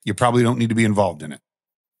understand it, you probably don't need to be involved in it.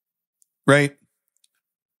 Right?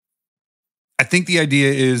 I think the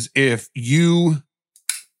idea is if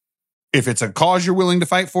it's a cause you're willing to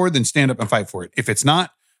fight for, then stand up and fight for it. If it's not,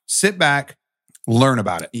 sit back, learn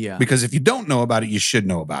about it. Yeah. Because if you don't know about it, you should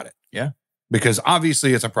know about it. Yeah. Because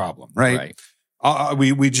obviously it's a problem, right? We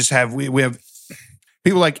have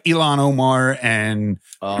people like Ilhan Omar and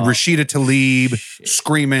Rashida Tlaib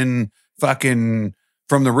screaming fucking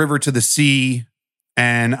from the river to the sea.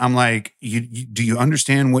 And I'm like, do you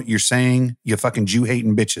understand what you're saying? You fucking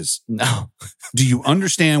Jew-hating bitches. No. Do you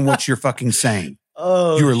understand what you're fucking saying?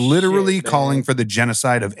 You are literally calling for the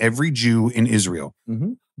genocide of every Jew in Israel.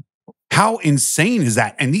 Mm-hmm. How insane is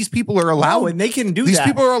that? And these people are allowed. And they can do these that.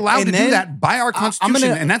 These people are allowed to do that by our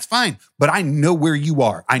Constitution, and that's fine. But I know where you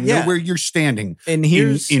are. I know where you're standing and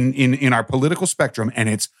here's in our political spectrum, and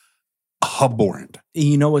it's abhorrent.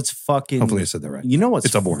 You know what's fucking... Hopefully I said that right. You know what's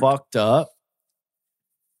It's abhorrent. fucked up?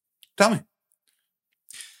 Tell me.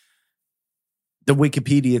 The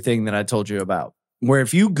Wikipedia thing that I told you about. Where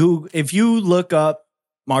if you look up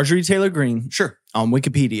Marjorie Taylor Greene Sure. on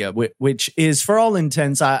Wikipedia, which is for all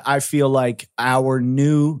intents, I feel like our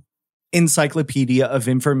new encyclopedia of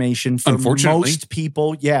information for most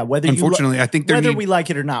people. Yeah, I think whether we like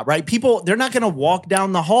it or not, right? People, they're not going to walk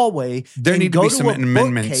down the hallway and go to a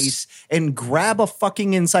bookcase and grab a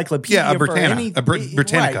fucking encyclopedia. Yeah, a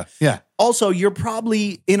Britannica. Right. Yeah. Also, you're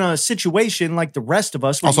probably in a situation like the rest of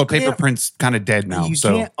us. Also, paper print's kind of dead now. You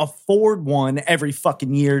can't afford one every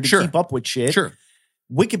fucking year to keep up with shit. Sure.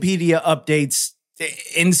 Wikipedia updates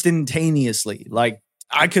instantaneously. Like,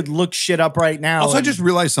 I could look shit up right now. Also, I just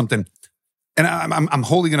realized something. And I'm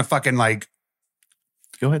wholly gonna fucking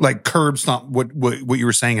go ahead, like curb stomp what you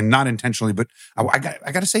were saying, and not intentionally, but I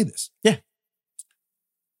got to say this. Yeah,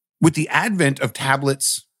 with the advent of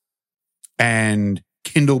tablets and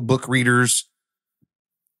Kindle book readers,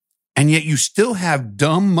 and yet you still have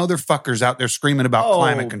dumb motherfuckers out there screaming about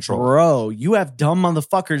climate control. Bro, you have dumb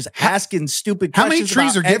motherfuckers asking stupid questions. How many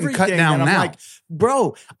trees are getting cut down now? Like,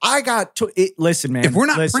 bro, I got to listen, man. If we're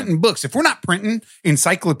not printing books, if we're not printing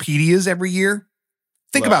encyclopedias every year,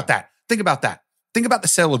 think about that. Think about that. Think about the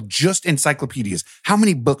sale of just encyclopedias. How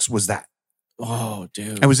many books was that? Oh,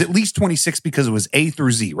 dude. It was at least 26 because it was A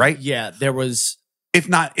through Z, right? Yeah, there was. If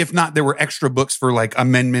not, there were extra books for like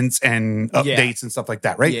amendments and updates and stuff like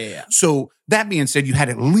that, right? Yeah. So that being said, you had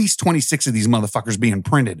at least 26 of these motherfuckers being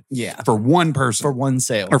printed. Yeah. For one person. For one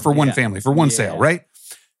sale. Or for one family, for one sale, right?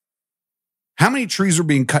 How many trees are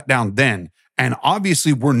being cut down then? And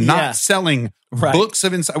obviously we're not selling books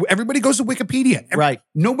of inside. Everybody goes to Wikipedia. Right.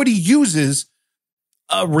 Nobody uses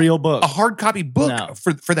a real book, a hard copy book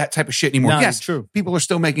for that type of shit anymore. Yes, true. People are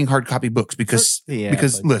still making hard copy books because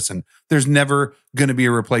listen, there's never going to be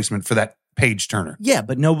a replacement for that page turner. Yeah,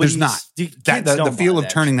 but nobody's... There's not. The feel of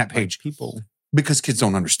turning that page. Because kids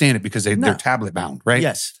don't understand it because they're tablet bound, right?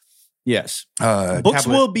 Yes. Books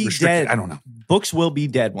will be dead. I don't know. Books will be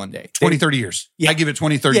dead one day. 20, 30 years. Yeah. I give it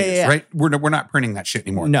 20, 30 years, right? We're not printing that shit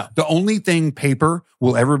anymore. No. The only thing paper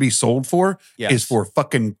will ever be sold for is for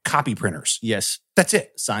fucking copy printers. Yes. That's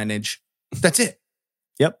it. Signage. That's it.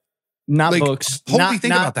 Yep. Not books. Think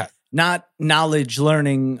about that. Not knowledge,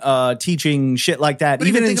 learning, teaching, shit like that. But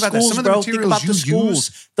even in about schools, some of the bro, think about the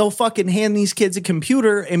schools. They'll fucking hand these kids a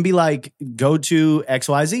computer and be like, go to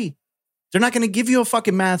XYZ. They're not going to give you a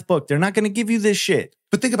fucking math book. They're not going to give you this shit.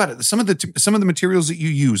 But think about it. Some of the materials that you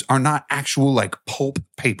use are not actual like pulp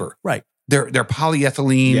paper. Right. They're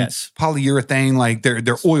polyethylene, polyurethane, like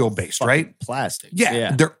they're oil based, right? Plastic.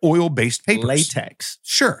 Yeah. They're oil based papers. Latex.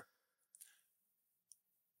 Sure.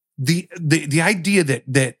 The idea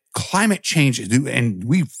that climate change, and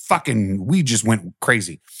we just went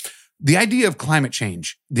crazy. The idea of climate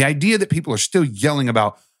change, the idea that people are still yelling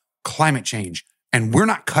about climate change, and we're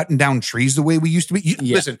not cutting down trees the way we used to be.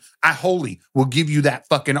 Listen, I wholly will give you that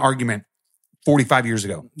fucking argument 45 years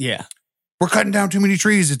ago. Yeah. We're cutting down too many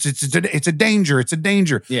trees. It's a danger. It's a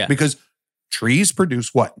danger. Yeah. Because trees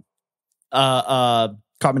produce what?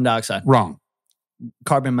 Carbon dioxide. Wrong.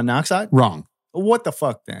 Carbon monoxide? Wrong. What the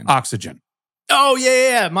fuck then? Oxygen. Oh,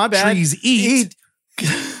 yeah. My bad. Trees eat.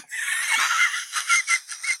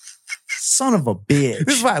 Son of a bitch.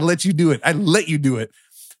 This is why I let you do it. I let you do it.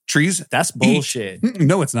 Trees. That's bullshit.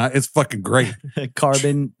 No, it's not. It's fucking great.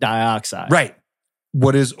 Carbon dioxide. Right.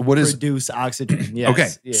 What is produce oxygen?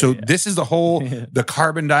 Yes. Okay. This is the whole the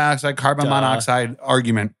carbon dioxide, carbon monoxide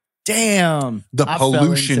argument. Damn. The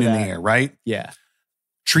pollution in the air, right? Yeah.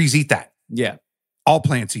 Trees eat that. Yeah. All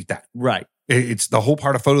plants eat that. Right. It's the whole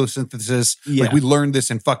part of photosynthesis. Yeah. Like we learned this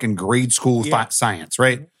in fucking grade school science,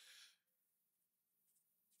 right?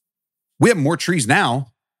 We have more trees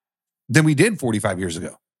now than we did 45 years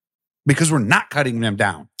ago because we're not cutting them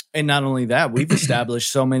down. And not only that, we've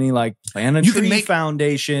established so many like plant a tree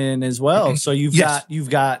foundation as well. So you've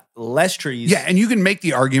got less trees. Yeah, and you can make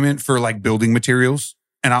the argument for like building materials,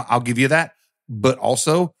 and I'll give you that. But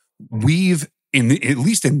also, at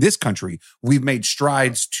least in this country, we've made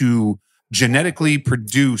strides to genetically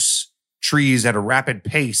produce trees at a rapid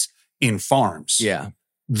pace in farms. Yeah,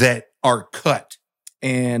 that are cut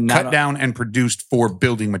down and produced for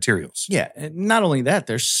building materials. Yeah, and not only that,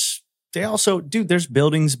 there's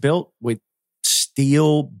buildings built with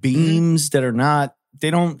steel beams that are not.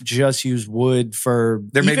 They don't just use wood for.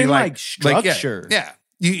 They're maybe like structure.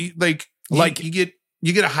 You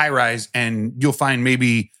get a high rise and you'll find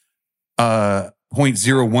maybe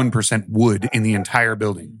 0.01% wood in the entire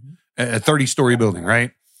building. A 30-story building,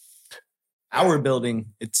 right? Our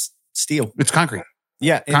building, it's steel. It's concrete.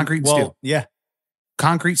 Yeah. Concrete and steel. Yeah.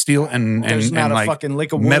 Concrete, steel, and not a like fucking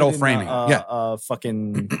lick of wood metal in framing.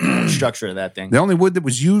 fucking structure of that thing. The only wood that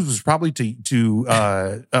was used was probably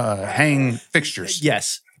to hang fixtures.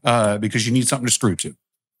 Yes. Because you need something to screw to.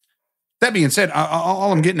 That being said,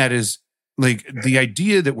 all I'm getting at is like the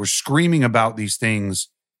idea that we're screaming about these things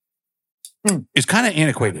is kind of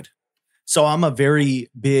antiquated. So I'm a very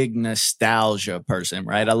big nostalgia person,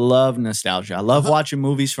 right? I love nostalgia. I love watching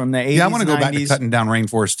movies from the 80s. Yeah, I want to go 90s. back to cutting down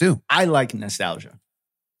rainforest too. I like nostalgia.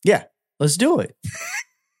 Yeah, let's do it.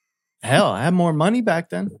 Hell, I had more money back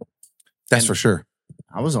then. That's for sure.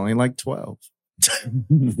 I was only like 12.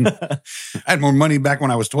 I had more money back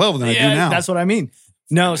when I was 12 than I do now. That's what I mean.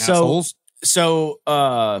 No, Assholes. so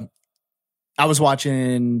I was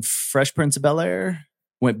watching Fresh Prince of Bel-Air.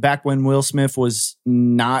 Went back when Will Smith was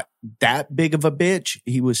not that big of a bitch.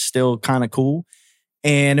 He was still kind of cool.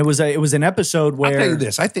 And it was an episode where I'll tell you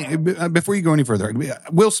this. I think before you go any further,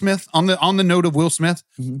 Will Smith, on the note of Will Smith,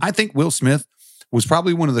 I think Will Smith was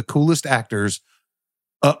probably one of the coolest actors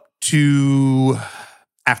up to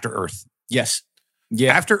After Earth. Yes.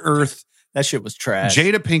 Yeah. After Earth. That shit was trash.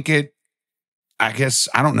 Jada Pinkett, I guess,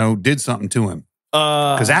 I don't know, did something to him.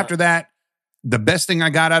 Because after that, the best thing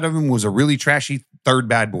I got out of him was a really trashy third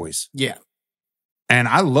Bad Boys. Yeah. And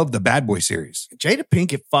I love the Bad Boy series. Jada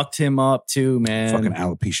Pinkett fucked him up too, man. Fucking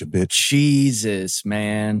alopecia bitch. Jesus,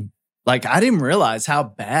 man. Like, I didn't realize how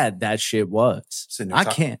bad that shit was. I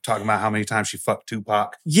can't. Talking about how many times she fucked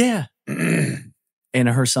Tupac. Yeah. And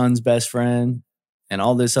her son's best friend and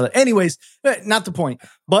all this other. Anyways, not the point.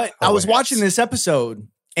 But I was watching this episode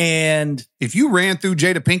and. If you ran through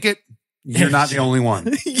Jada Pinkett, you're not the only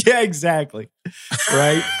one. Yeah, exactly.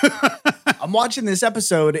 Right? I'm watching this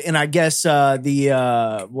episode, and I guess what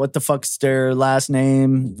the fuck's their last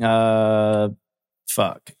name?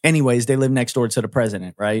 Fuck. Anyways, they live next door to the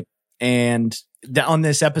president, right? And on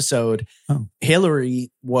this episode,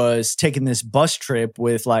 Hillary was taking this bus trip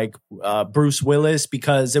with like Bruce Willis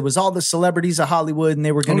because it was all the celebrities of Hollywood, and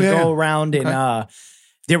they were going to go around and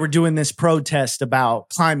they were doing this protest about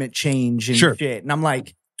climate change and shit. And I'm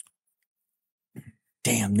like,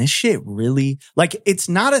 damn, this shit really, like, it's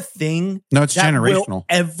not a thing. No, it's that generational. Will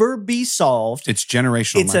ever be solved. It's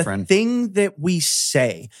generational, my friend. It's a thing that we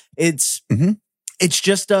say. It's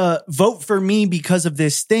just a vote for me because of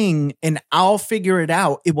this thing, and I'll figure it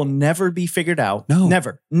out. It will never be figured out. No,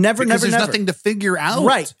 never. There's nothing to figure out.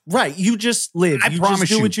 Right. You just live. I promise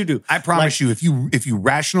just do what you do. I promise you, if you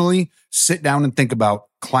rationally sit down and think about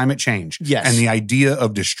climate change, and the idea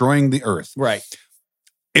of destroying the earth, right.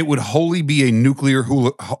 It would wholly be a nuclear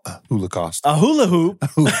holocaust. A hula hoop.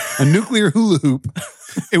 A nuclear hula hoop.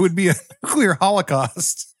 It would be a nuclear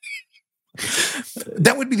holocaust.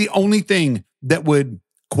 That would be the only thing that would,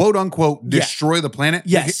 quote unquote, destroy the planet.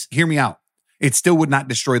 Yes. Hear me out. It still would not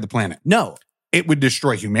destroy the planet. No. It would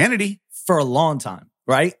destroy humanity. For a long time.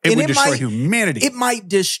 Right? It would destroy humanity. It might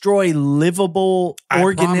destroy livable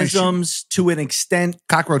organisms to an extent.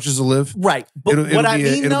 Cockroaches will live. Right. But it'll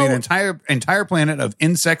be an entire planet of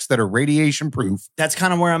insects that are radiation proof. That's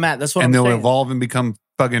kind of where I'm at. That's what I'm saying. And they'll evolve and become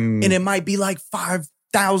fucking. And it might be like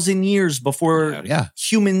 5,000 years before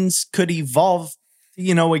humans could evolve,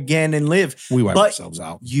 again and live. We wipe ourselves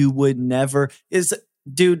out. You would never.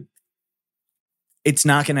 Dude, it's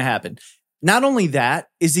not going to happen. Not only that,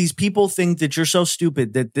 is these people think that you're so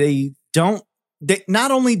stupid that not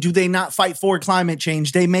only do they not fight for climate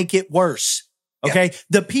change, they make it worse. Okay. Yeah.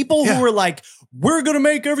 The people who are like, we're going to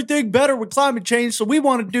make everything better with climate change. So we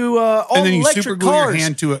want to do all electric cars. Your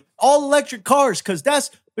hand to it. All electric cars. Cause that's,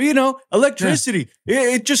 electricity. Yeah.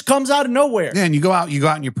 It just comes out of nowhere. Yeah. And you go out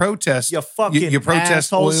and you protest. You fucking you protest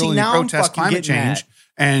asshole. oil See, and you protest climate change.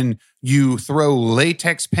 And you throw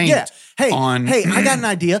latex paint on. Hey, I got an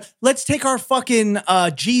idea. Let's take our fucking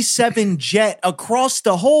G7 jet across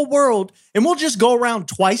the whole world and we'll just go around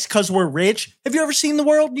twice because we're rich. Have you ever seen the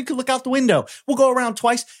world? You can look out the window. We'll go around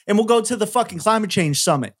twice and we'll go to the fucking climate change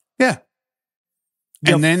summit. Yeah.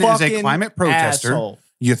 And then as a climate protester,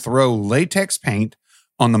 you throw latex paint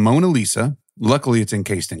on the Mona Lisa. Luckily, it's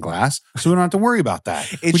encased in glass, so we don't have to worry about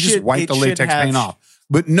that. We just wipe the latex paint off.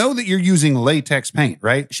 But know that you're using latex paint,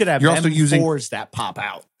 right? Should have you're also using M4s that pop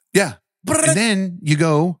out. Yeah. And then you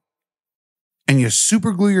go and you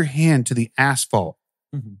super glue your hand to the asphalt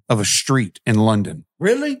of a street in London.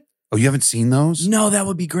 Really? Oh, you haven't seen those? No, that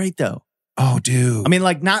would be great though. Oh, dude. I mean,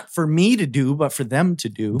 like not for me to do, but for them to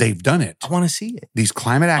do. They've done it. I want to see it. These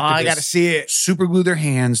climate activists. I got to see it. Super glue their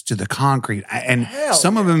hands to the concrete. And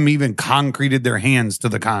some of them even concreted their hands to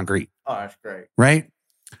the concrete. Oh, that's great. Right?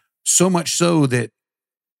 So much so that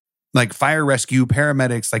like fire rescue,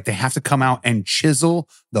 paramedics, like they have to come out and chisel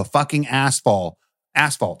the fucking asphalt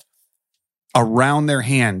asphalt around their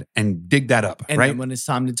hand and dig that up, And right? then when it's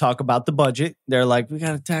time to talk about the budget, they're like, we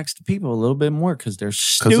got to tax the people a little bit more because they're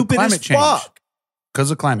stupid as fuck.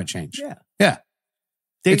 Because of climate change. Yeah. Yeah.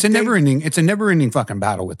 It's a never ending fucking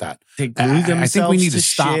battle with that. They glue themselves I think we need to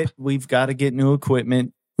stop. Shit. We've got to get new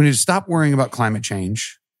equipment. We need to stop worrying about climate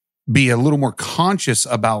change, be a little more conscious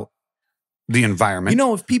about the environment. You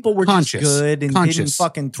know, if people were just good and didn't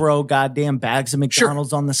fucking throw goddamn bags of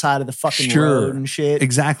McDonald's on the side of the fucking road and shit.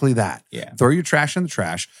 Exactly that. Yeah. Throw your trash in the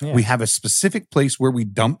trash. Yeah. We have a specific place where we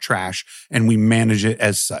dump trash and we manage it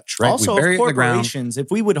as such, right? Also, we bury it in the ground. Corporations, if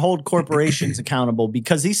we would hold corporations accountable,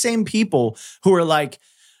 because these same people who are like,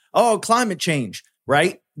 oh, climate change,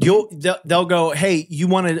 right? They'll go, hey, you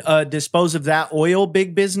want to dispose of that oil,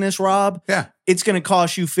 big business, Rob? Yeah. It's going to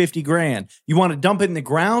cost you $50,000. You want to dump it in the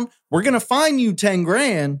ground? We're going to fine you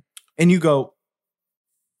 $10,000. And you go,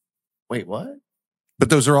 wait, what? But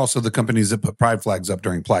those are also the companies that put pride flags up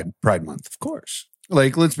during Pride Month. Of course.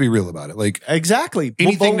 Like, let's be real about it. Like, exactly.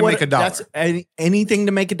 Anything to make a dollar. That's anything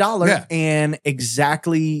to make a dollar. Yeah. And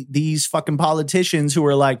exactly these fucking politicians who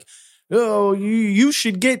are like, oh, you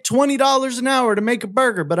should get $20 an hour to make a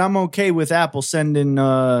burger, but I'm okay with Apple sending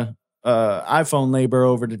iPhone labor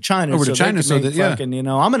over to China. So that fucking, you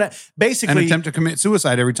know, I'm gonna basically and attempt to commit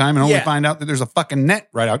suicide every time and only find out that there's a fucking net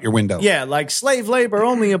right out your window. Yeah, like slave labor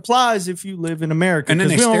only applies if you live in America. And then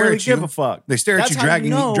they don't stare really at you. Give a fuck. They stare at you,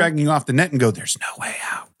 dragging you off the net, and go, "There's no way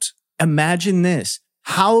out." Imagine this.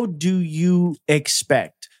 How do you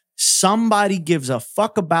expect somebody gives a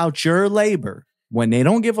fuck about your labor when they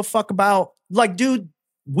don't give a fuck about, like, dude,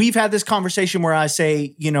 we've had this conversation where I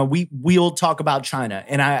say, you know, we'll talk about China.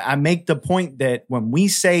 And I make the point that when we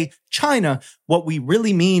say China, what we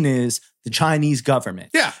really mean is the Chinese government.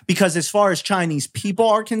 Yeah. Because as far as Chinese people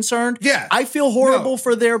are concerned, I feel horrible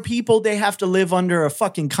for their people. They have to live under a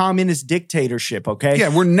fucking communist dictatorship, okay?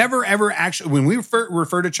 Yeah, we're never, ever actually, when we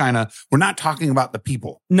refer to China, we're not talking about the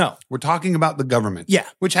people. No. We're talking about the government. Yeah.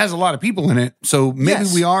 Which has a lot of people in it. So maybe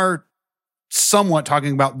we are somewhat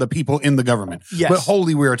talking about the people in the government. Yes. But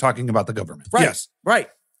wholly we are talking about the government. Right. Yes. Right.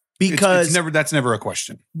 Because that's never a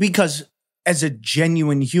question. Because as a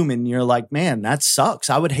genuine human, you're like, man, that sucks.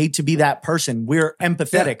 I would hate to be that person. We're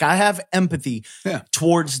empathetic. I have empathy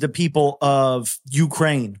towards the people of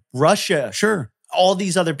Ukraine, Russia. Sure. All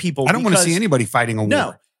these other people. I don't want to see anybody fighting a war.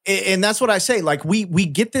 No. And that's what I say. Like, we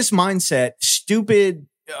get this mindset, stupid,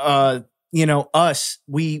 you know, us,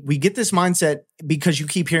 we get this mindset because you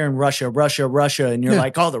keep hearing Russia, and you're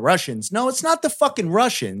like, oh, the Russians. No, it's not the fucking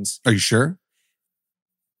Russians. Are you sure?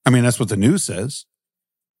 I mean, that's what the news says.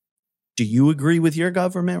 Do you agree with your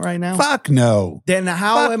government right now? Fuck no. Then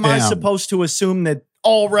how am I supposed to assume that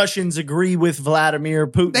all Russians agree with Vladimir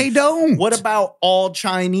Putin? They don't. What about all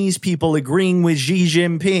Chinese people agreeing with Xi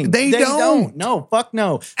Jinping? They don't. No, fuck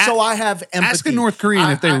no. So I have empathy. Ask a North Korean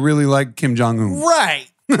if they really like Kim Jong-un. Right.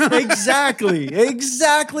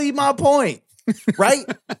 Exactly my point. Right?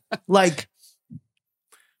 Like,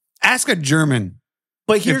 ask a German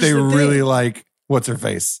but here's if they the really thing. like what's her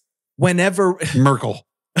face? Whenever Merkel.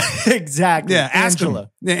 Exactly. Yeah, ask Angela. him.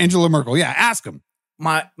 Yeah, Angela Merkel. Yeah, ask him.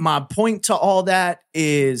 My point to all that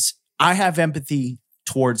is I have empathy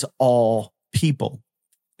towards all people,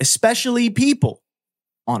 especially people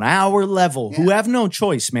on our level who have no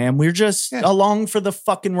choice, man. We're just along for the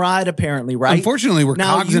fucking ride, apparently, right? Unfortunately, we're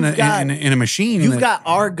cogs in a machine. You've got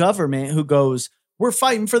our government who goes, we're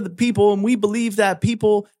fighting for the people, and we believe that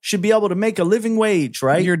people should be able to make a living wage,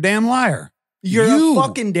 right? You're a damn liar. You're a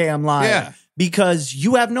fucking damn liar. Yeah. Because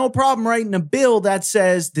you have no problem writing a bill that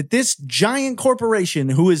says that this giant corporation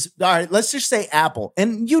who is, all right, let's just say Apple.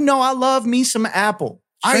 And you know I love me some Apple.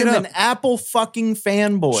 I am an Apple fucking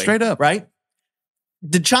fanboy. Straight up. Right?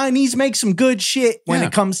 The Chinese make some good shit when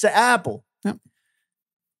it comes to Apple. Yep.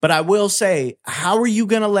 But I will say, how are you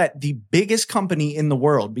going to let the biggest company in the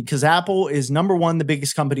world, because Apple is number one, the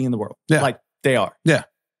biggest company in the world. Yeah. Like they are. Yeah.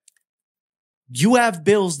 You have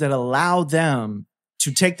bills that allow them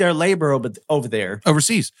to take their labor over there.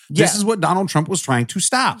 Overseas. Yeah. This is what Donald Trump was trying to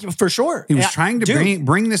stop. For sure. He was trying to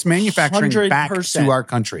bring this manufacturing 100%. back to our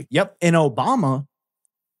country. Yep. And Obama,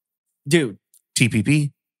 dude.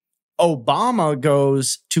 TPP. Obama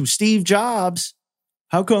goes to Steve Jobs.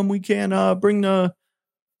 How come we can't bring the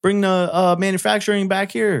manufacturing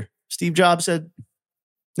back here? Steve Jobs said,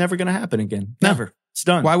 never going to happen again. Never. No. It's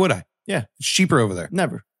done. Why would I? Yeah. It's cheaper over there.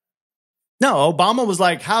 Never. No, Obama was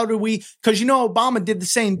like, how do we, because you know, Obama did the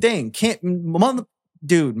same thing.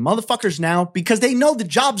 Motherfuckers now, because they know the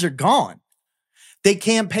jobs are gone. They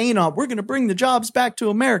campaign on, we're going to bring the jobs back to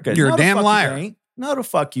America. You're a damn liar. No, the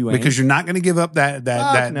fuck you ain't. Because you're not going to give up that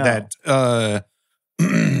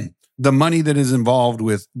the money that is involved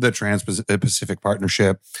with the Trans-Pacific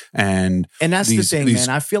Partnership and that's the thing, man.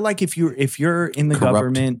 I feel like if you're in the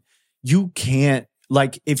government, you can't,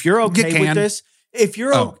 like, if you're okay with this, if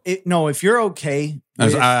you're if you're okay.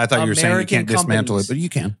 I thought you were saying you can't dismantle it, but you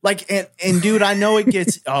can. Like, and dude, I know it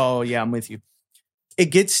gets. Oh yeah, I'm with you. It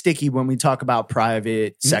gets sticky when we talk about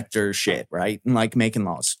private sector shit, right? And like making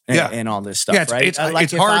laws and all this stuff, right? If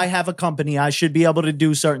hard. I have a company, I should be able to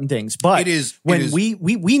do certain things. But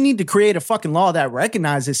we need to create a fucking law that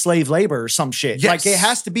recognizes slave labor or some shit. Yes. Like it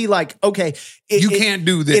has to be like, okay, you can't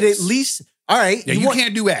do this. It at least, all right. Yeah, you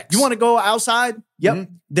can't do X. You want to go outside? Yep.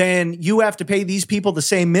 Mm-hmm. Then you have to pay these people the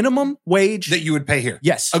same minimum wage that you would pay here.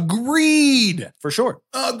 Yes. Agreed. For sure.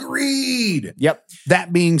 Agreed. Yep.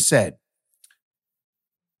 That being said,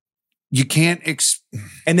 you can't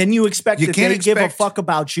and then you expect that they give a fuck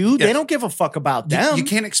about you. Yes. They don't give a fuck about them. You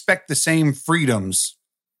can't expect the same freedoms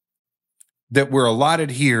that were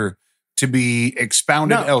allotted here to be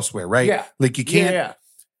expounded elsewhere, right? Yeah. Like you can't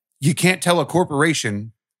tell a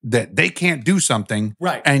corporation that they can't do something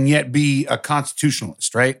and yet be a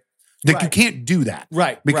constitutionalist, right? Like you can't do that.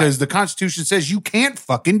 Right. Because the Constitution says you can't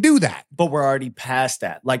fucking do that. But we're already past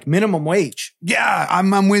that. Like minimum wage. Yeah,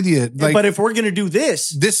 I'm with you. Like, but if we're going to do this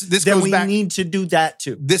then goes we back, need to do that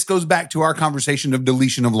too. This goes back to our conversation of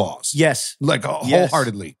deletion of laws. Yes. Like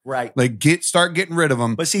wholeheartedly. Right. Like start getting rid of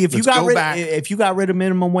them. But see, if you got rid of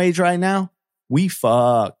minimum wage right now, we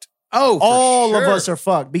fucked. Oh, all of us are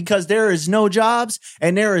fucked because there is no jobs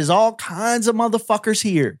and there is all kinds of motherfuckers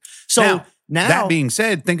here. So now, that being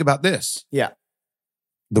said, think about this. Yeah.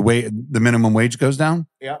 The way the minimum wage goes down.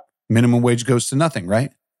 Yeah. Minimum wage goes to nothing,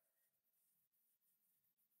 right?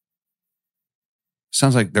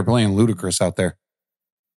 Sounds like they're playing ludicrous out there.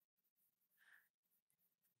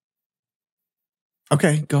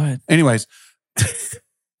 Okay, go ahead. Anyways,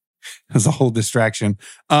 there's a whole distraction.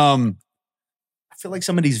 I feel like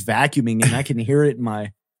somebody's vacuuming and I can hear it in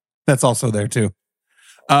my... That's also there too.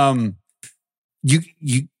 What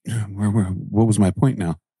was my point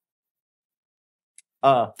now?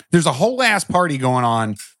 There's a whole ass party going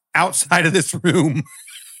on outside of this room.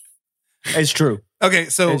 It's true. Okay,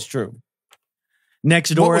 so it's true.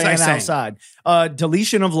 Next door and outside.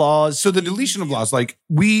 Deletion of laws. So the deletion of laws, like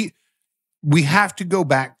we have to go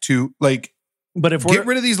back to like, but if we get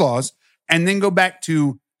rid of these laws and then go back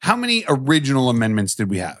to how many original amendments did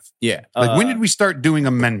we have? Yeah. Like when did we start doing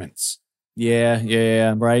amendments?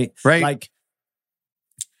 Yeah. Right. Like,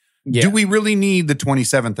 do we really need the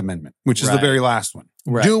 27th Amendment, which is the very last one?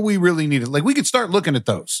 Right. Do we really need it? Like we could start looking at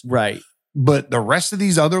those. Right. But the rest of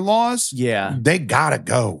these other laws, yeah, they gotta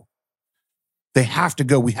go. They have to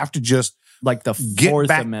go. We have to just like the Fourth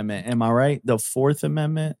Amendment. Am I right? The Fourth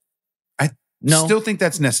Amendment? I still think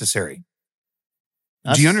that's necessary.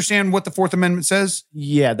 Do you understand what the Fourth Amendment says?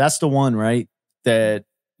 Yeah, that's the one, right?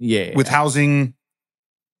 With housing,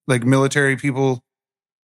 like military people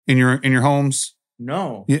in your homes.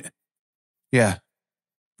 No. Yeah.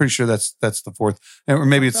 Pretty sure that's the fourth, or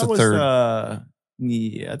maybe it's the third.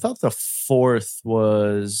 I thought the fourth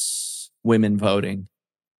was women voting.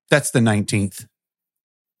 That's the 19th,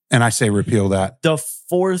 and I say repeal that. The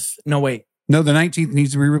fourth? No, wait. No, the 19th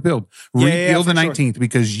needs to be repealed. Repeal the 19th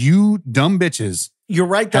because you dumb bitches. You're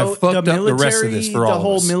right, though. Have fucked up the rest of this for all of us. The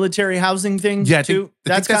whole military housing thing, too.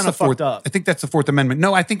 That's kind of fucked up. I think that's the Fourth Amendment.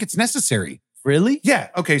 No, I think it's necessary. Really? Yeah.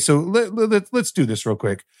 Okay. So let's do this real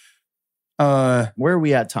quick. Where are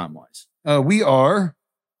we at time wise? We are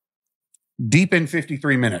deep in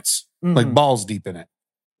 53 minutes, like balls deep in it.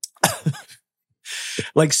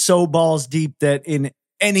 Like so balls deep that in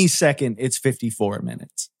any second it's 54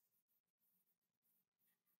 minutes.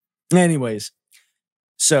 Anyways,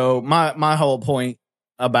 so my whole point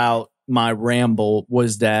about my ramble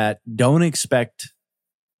was that don't expect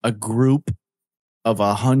a group of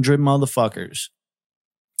 100 motherfuckers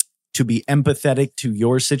to be empathetic to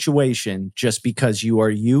your situation just because you are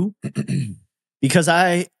you. Because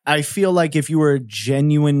I feel like if you were a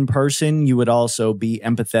genuine person, you would also be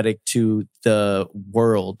empathetic to the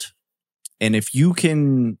world. And if you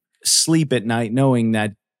can sleep at night knowing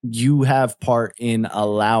that you have part in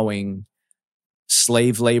allowing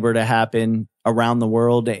slave labor to happen around the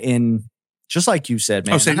world, and just like you said,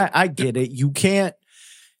 man, I get it. You can't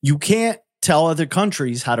tell other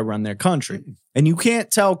countries how to run their country. And you can't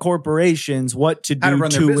tell corporations what to do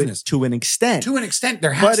to an extent. To an extent,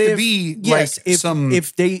 there has to be you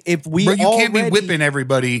can't be whipping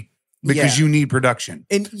everybody because you need production.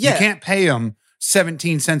 And you can't pay them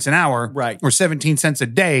 17 cents an hour or 17 cents a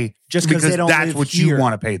day just because they don't that's what you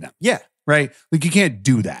want to pay them. Yeah. Right? Like you can't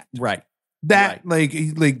do that. Right.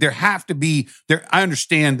 Like there have to be there. I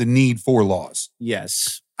understand the need for laws.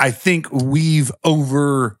 Yes. I think we've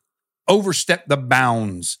overstepped the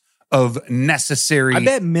bounds of necessary, I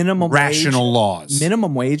bet rational laws.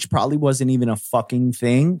 Minimum wage probably wasn't even a fucking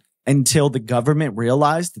thing until the government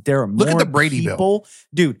realized that there are more Look at the Brady people. Bill.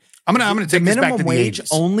 Dude, I'm gonna take this back to the wage 80s.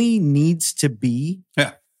 only needs to be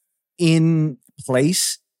in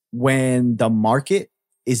place when the market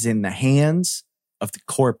is in the hands of the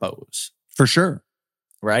corpos. For sure.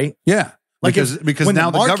 Right? Yeah. Like because now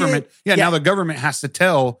the government, now the government has to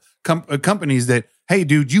tell companies that, hey,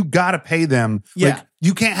 dude, you got to pay them. Yeah. Like,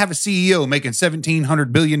 you can't have a CEO making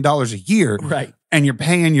 $1,700 billion a year. Right. And you're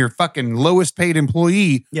paying your fucking lowest paid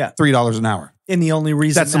employee $3 an hour. And the only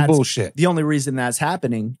reason that's some bullshit. The only reason that's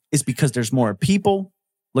happening is because there's more people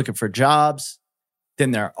looking for jobs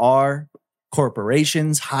than there are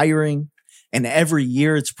corporations hiring. And every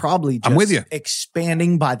year it's probably just I'm with you.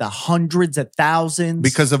 expanding by the hundreds of thousands.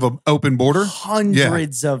 Because of an open border?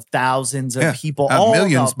 Hundreds of thousands of people all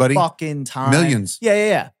millions, the buddy. fucking time. Millions.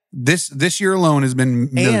 Yeah. This year alone has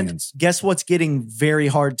been millions. And guess what's getting very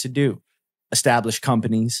hard to do? Establish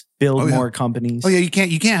companies, build more companies. Oh yeah, you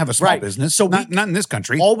can't have a small business. So not in this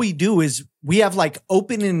country. All we do is we have like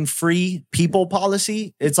open and free people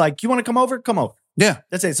policy. It's like, you want to come over? Come over. Yeah.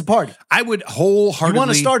 That's it. It's a party. I would wholeheartedly... You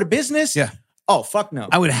want to start a business? Yeah. Oh, fuck no.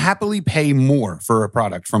 I would happily pay more for a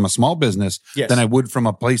product from a small business than I would from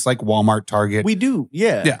a place like Walmart, Target. We do.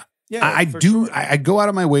 Yeah. I do. Sure. I go out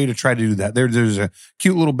of my way to try to do that. There's a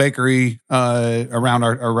cute little bakery around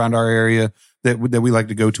our area that we like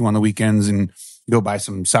to go to on the weekends and go buy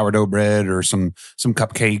some sourdough bread or some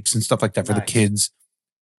cupcakes and stuff like that for the kids.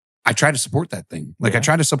 I try to support that thing. Like I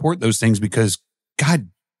try to support those things because, God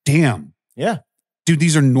damn. Yeah. Dude,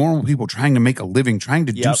 these are normal people trying to make a living, trying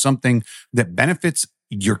to do something that benefits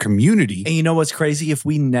your community. And you know what's crazy? If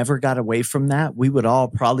we never got away from that, we would all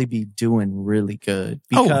probably be doing really good.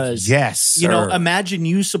 Because, yes, you know, imagine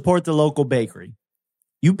you support the local bakery.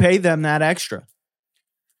 You pay them that extra.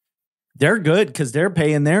 They're good because they're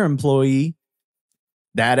paying their employee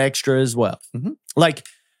that extra as well. Mm-hmm. Like,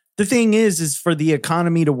 the thing is for the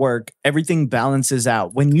economy to work, everything balances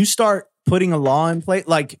out. When you start putting a law in place,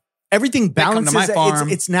 like, everything balances. My farm,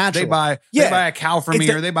 it's natural. They buy a cow from me,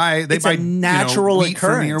 or they buy a natural wheat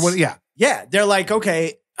occurrence. From me or what? Yeah. They're like,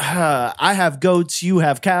 okay, I have goats, you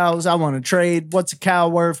have cows. I want to trade. What's a cow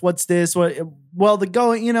worth? What's this? What? Well,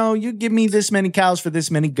 you give me this many cows for this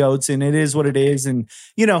many goats, and it is what it is. And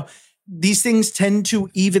these things tend to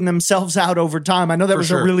even themselves out over time. I know that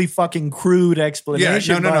was a really fucking crude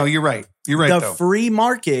explanation. No. You're right. You're right. The free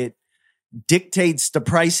market dictates the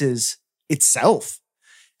prices itself.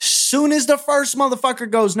 Soon as the first motherfucker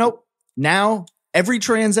goes, nope, now every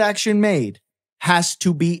transaction made has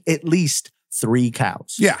to be at least 3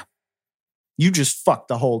 cows. Yeah. You just fucked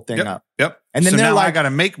the whole thing up. Yep. And then they're now like, I got to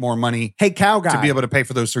make more money. Hey, cow guy, to be able to pay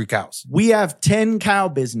for those 3 cows. We have 10 cow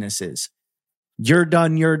businesses. You're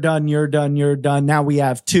done. Now we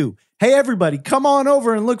have 2. Hey, everybody, come on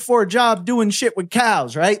over and look for a job doing shit with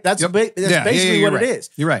cows, right? That's basically what it is.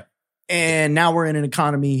 You're right. And now we're in an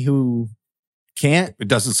economy who can't. It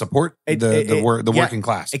doesn't support the working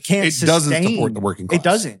class. It can't. It doesn't support the working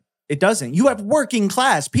class. It doesn't. You have working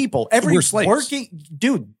class people. We're slaves.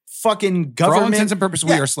 Fucking government. For all intents and purposes,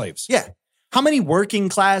 we are slaves. Yeah. How many working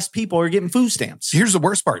class people are getting food stamps? Here's the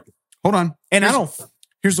worst part. Hold on.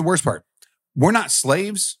 Here's the worst part. We're not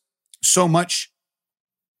slaves so much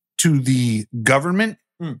to the government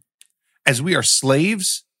as we are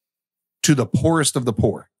slaves to the poorest of the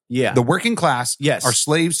poor. Yeah. The working class are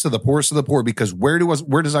slaves to the poorest of the poor because where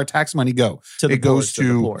does our tax money go? It goes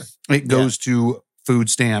to food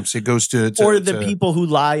stamps. It goes to people who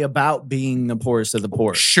lie about being the poorest of the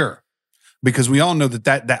poor. Sure. Because we all know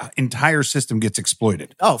that entire system gets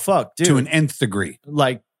exploited. Oh, fuck, dude. To an nth degree.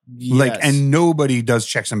 Yes. And nobody does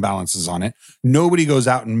checks and balances on it. Nobody goes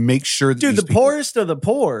out and makes sure that the poorest of the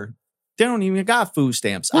poor, they don't even got food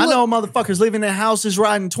stamps. I know motherfuckers living in houses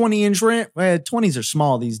riding 20-inch rent. Well, 20s are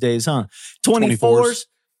small these days, huh? 24s.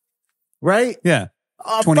 Right? Yeah.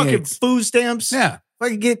 Fucking food stamps. Yeah. If I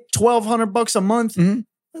could get $1,200 a month.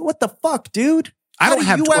 Mm-hmm. What the fuck, dude? I don't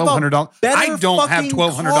have $1,200. I don't have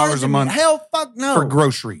 $1,200 a month. Hell, fuck no. For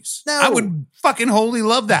groceries. No. I would fucking wholly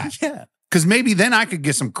love that. Yeah. Because maybe then I could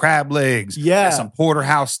get some crab legs, and some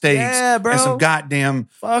porterhouse steaks, and some goddamn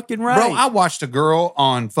fucking right. Bro, I watched a girl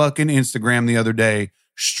on fucking Instagram the other day,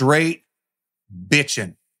 straight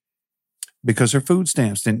bitching because her food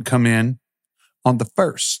stamps didn't come in on the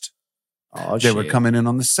 1st. Oh, they were coming in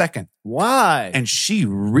on the 2nd. Why? And she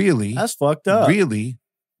that's fucked up. Really,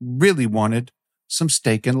 really wanted some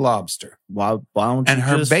steak and lobster. Why don't you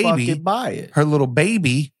just fucking buy it? Her little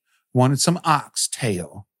baby wanted some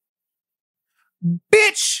oxtail.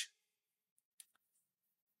 Bitch,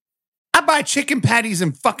 I buy chicken patties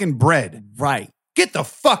and fucking bread. Right. Get the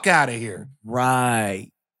fuck out of here.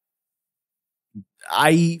 Right.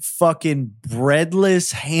 I eat fucking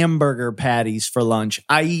breadless hamburger patties for lunch.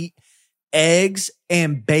 I eat eggs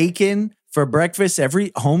and bacon for breakfast,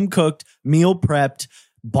 every home cooked, meal prepped,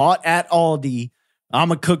 bought at Aldi. I'm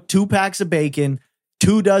going to cook 2 packs of bacon,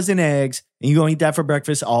 2 dozen eggs, and you're going to eat that for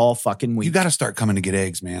breakfast all fucking week. You got to start coming to get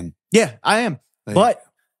eggs, man. Yeah, I am. But,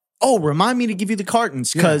 remind me to give you the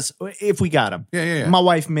cartons because if we got them. Yeah. My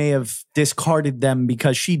wife may have discarded them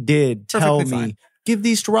because she did tell me, fine. Give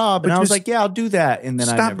these to Rob. And I was like, yeah, I'll do that. And then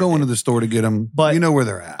I stop going to the store to get them. But you know where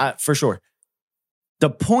they're at. For sure. The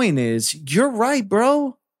point is, you're right,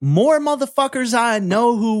 bro. More motherfuckers I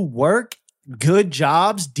know who work good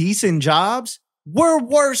jobs, decent jobs, we're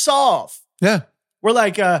worse off. Yeah. We're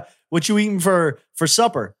like, what you eating for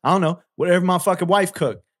supper? I don't know. Whatever my fucking wife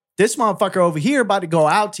cooked. This motherfucker over here about to go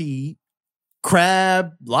out to eat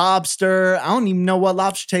crab, lobster. I don't even know what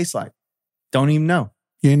lobster tastes like. Don't even know.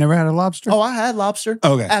 You ain't never had a lobster? Oh, I had lobster.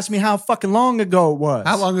 Okay. Ask me how fucking long ago it was.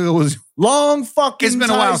 How long ago was it? Long fucking It's been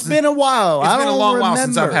time. a while. It's been a while. It's been a long while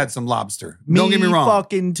since I've had some lobster. Don't get me wrong.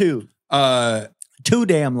 Fucking too. Too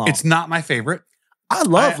damn long. It's not my favorite. I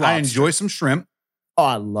love lobster. I enjoy some shrimp. Oh,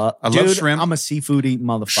 I love shrimp. I'm a seafood eating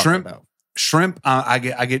motherfucker. Shrimp. I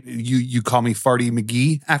get you call me Farty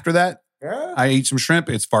McGee after that. Yeah. I eat some shrimp.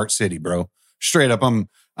 It's Fart City, bro. Straight up.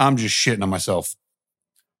 I'm just shitting on myself.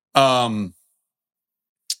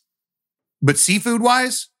 But seafood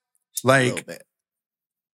wise, like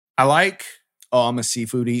I like. Oh, I'm a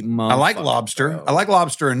seafood eating motherfucker. I like lobster. Bro. I like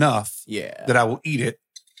lobster enough. Yeah. That I will eat it.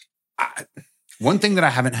 One thing that I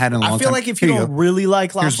haven't had in a long time. I feel like if you don't really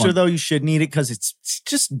like lobster, though, you shouldn't eat it because it's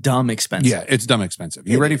just dumb expensive. Yeah, it's dumb expensive.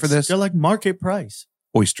 You ready for this? They're like market price.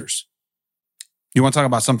 Oysters. You want to talk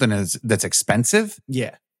about something that's expensive?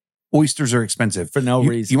 Yeah. Oysters are expensive. For no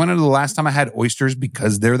reason. You want to know the last time I had oysters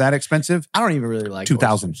because they're that expensive? I don't even really like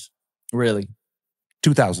 2000. Really?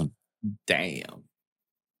 2000. Damn.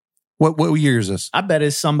 What year is this? I bet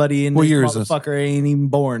it's somebody in what this year motherfucker ain't even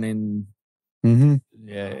born in. Mm-hmm.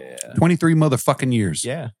 Yeah. 23 motherfucking years.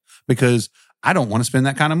 Yeah. Because I don't want to spend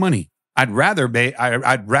that kind of money. I'd rather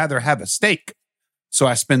have a steak. So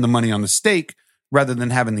I spend the money on the steak rather than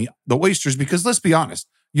having the oysters because let's be honest,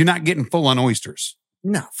 you're not getting full on oysters.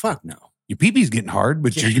 No, fuck no. Your pee-pee's getting hard,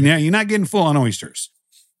 but you're not getting full on oysters.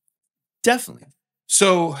 Definitely.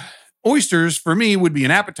 So oysters for me would be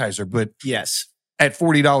an appetizer, but yes, at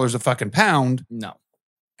 $40 a fucking pound. No.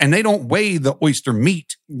 And they don't weigh the oyster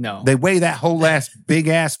meat. No. They weigh that whole ass big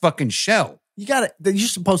ass fucking shell. You got it. You're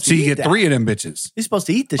supposed to so eat you get that. 3 of them bitches. You're supposed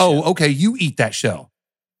to eat the shell. Oh, okay. You eat that shell.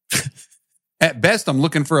 At best, I'm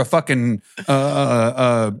looking for a fucking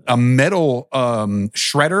a metal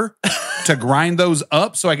shredder to grind those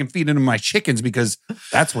up so I can feed into my chickens because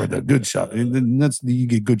that's where the good shit. You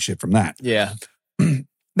get good shit from that. Yeah.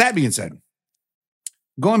 That being said,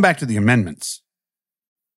 going back to the amendments,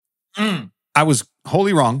 I was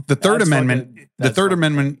wholly wrong. The third amendment. The third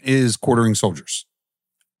amendment is quartering soldiers.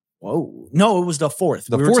 Whoa! No, it was the fourth.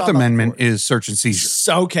 The Fourth Amendment is search and seizure.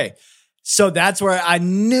 So, okay. So that's where I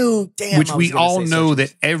knew, damn. Which we all know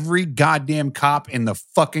that every goddamn cop in the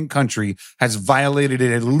fucking country has violated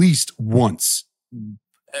it at least once.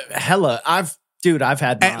 Hella. I've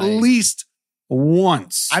had at least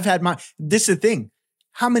once. I've had my, this is the thing.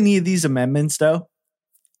 How many of these amendments, though,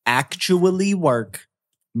 actually work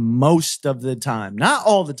most of the time? Not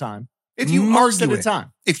all the time. If you most argue of the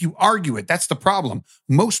time. If you argue it, that's the problem.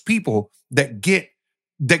 Most people that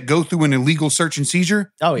go through an illegal search and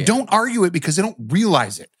seizure don't argue it because they don't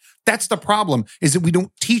realize it. That's the problem, is that we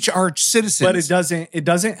don't teach our citizens. But it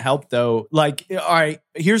doesn't help though. Like, all right,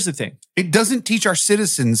 here's the thing. It doesn't teach our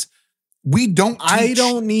citizens. I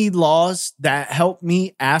don't need laws that help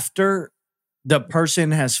me after the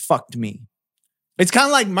person has fucked me. It's kind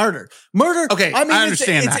of like murder. Okay, I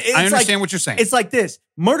understand that. I understand what you're saying. It's like this.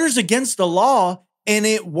 Murder's against the law, and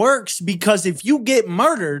it works because if you get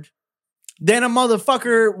murdered, then a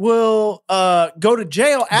motherfucker will go to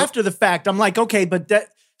jail after the fact. I'm like, okay, but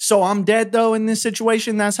so I'm dead though in this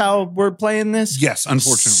situation. That's how we're playing this. Yes,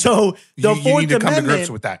 unfortunately. So the you Fourth need to Amendment, come to grips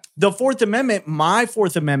with that. The Fourth Amendment, my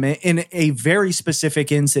Fourth Amendment, in a very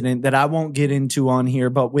specific incident that I won't get into on here,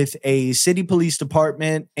 but with a city police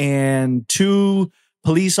department and 2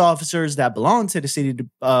 police officers that belong to the city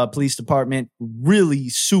police department really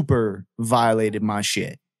super violated my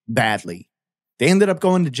shit badly. They ended up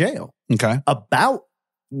going to jail. Okay. About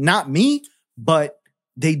not me, but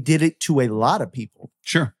they did it to a lot of people.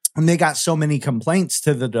 Sure. And they got so many complaints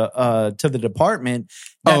to the department.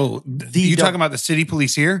 You talking about the city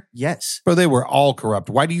police here? Yes. Bro, they were all corrupt.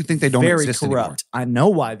 Why do you think they don't Very exist corrupt. anymore? I know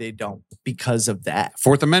why they don't, because of that.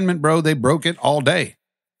 Fourth Amendment, bro, they broke it all day.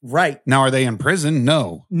 Right. Now, are they in prison?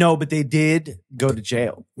 No. No, but they did go to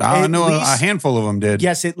jail. I know a handful of them did.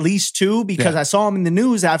 Yes, at least 2, because I saw them in the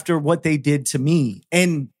news after what they did to me.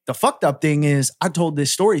 And the fucked up thing is, I told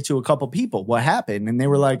this story to a couple people, what happened. And they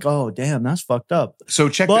were like, oh, damn, that's fucked up. So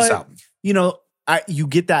check this out. You know, you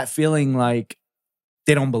get that feeling like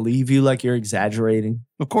they don't believe you, like you're exaggerating.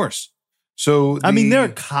 Of course. So I mean, they're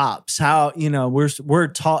cops. How, you know, we're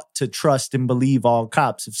taught to trust and believe all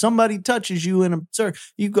cops. If somebody touches you in a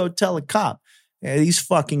search, you go tell a cop. Yeah, these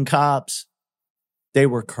fucking cops, they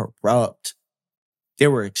were corrupt. They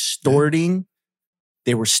were extorting.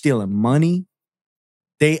 They were stealing money.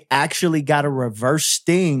 They actually got a reverse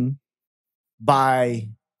sting by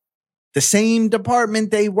the same department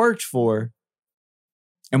they worked for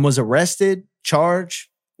and was arrested, charged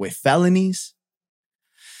with felonies.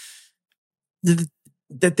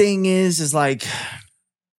 The thing is like,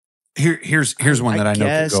 here's one that I know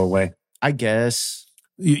could go away. I guess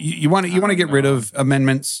you want to get rid of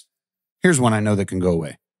amendments. Here's one I know that can go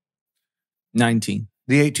away. 19.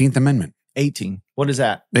 The 18th Amendment. 18. What is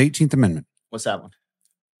that? The 18th Amendment. What's that one?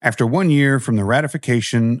 After 1 year from the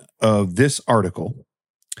ratification of this article,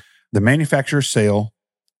 the manufacture, sale,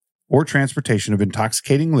 or transportation of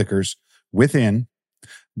intoxicating liquors within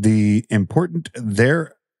the important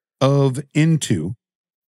thereof into,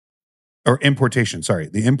 or importation,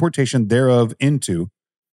 the importation thereof into,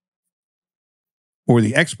 or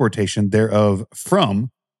the exportation thereof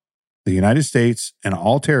from the United States and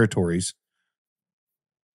all territories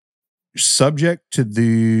subject to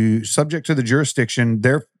the jurisdiction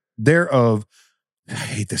thereof. I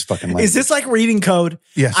hate this fucking language. Is this like reading code?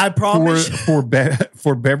 Yes. I promise.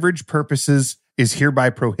 For beverage purposes is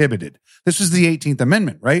hereby prohibited. This was the 18th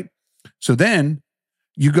Amendment, right? So then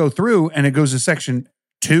you go through and it goes to section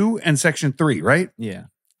 2 and section 3, right? Yeah.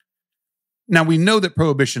 Now we know that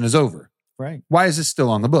prohibition is over. Right. Why is this still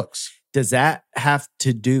on the books? Does that have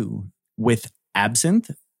to do with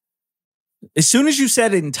absinthe? As soon as you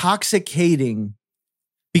said intoxicating,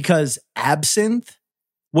 because absinthe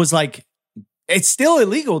was like, it's still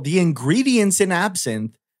illegal. The ingredients in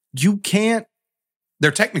absinthe, you can't. They're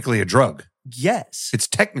technically a drug. Yes. It's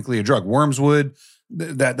technically a drug. Wormswood,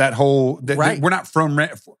 that whole, right. We're not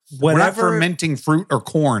fermenting fruit or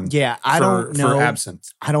corn. Yeah, I don't know. For absinthe.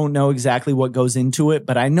 I don't know exactly what goes into it,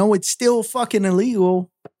 but I know it's still fucking illegal.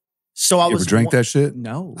 So I was ever drank that shit?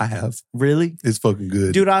 No. I have. Really? It's fucking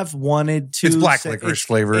good. Dude, I've wanted to. It's black licorice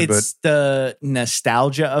flavored, it's the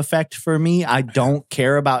nostalgia effect for me. I don't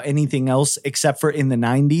care about anything else except for in the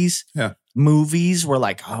 90s. Yeah. Movies were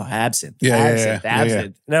like, oh, absinthe.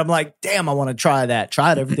 Absinthe. And I'm like, damn, I want to try that.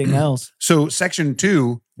 Tried everything else. So section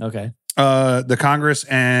 2. Okay. The Congress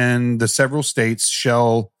and the several states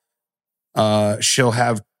shall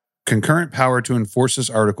have concurrent power to enforce this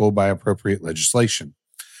article by appropriate legislation.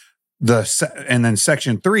 And then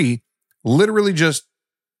section 3, literally just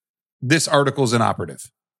this article is inoperative.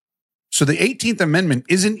 So the 18th Amendment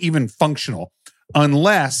isn't even functional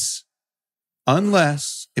unless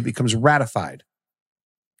it becomes ratified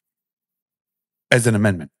as an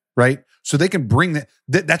amendment, right? So they can bring that.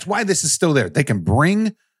 That's why this is still there. They can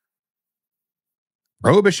bring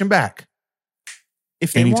prohibition back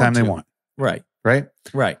if they anytime they want. Right. Right?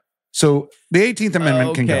 Right. So the 18th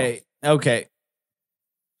Amendment can go. Okay.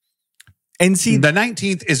 And see, the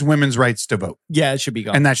 19th is women's rights to vote. Yeah, it should be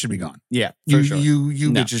gone. And that should be gone. Yeah, you sure. You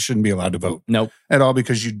bitches shouldn't be allowed to vote. Nope. At all,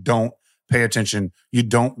 because you don't pay attention, you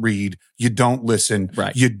don't read, you don't listen,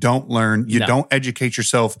 right. You don't learn, you don't educate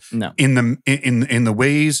yourself in the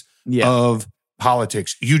ways of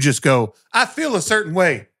politics. You just go, I feel a certain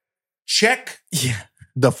way. Check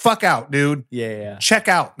the fuck out, dude. Yeah. Check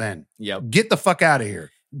out then. Yep. Get the fuck out of here.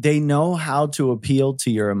 They know how to appeal to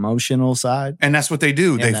your emotional side. And that's what they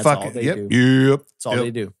do. And they fucking do. Yep. That's all they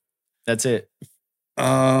do. That's it.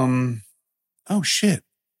 Oh shit.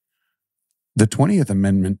 The 20th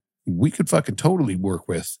Amendment we could fucking totally work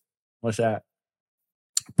with. What's that?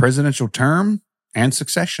 Presidential term and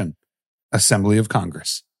succession. Assembly of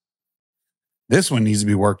Congress. This one needs to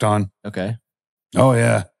be worked on. Okay. Oh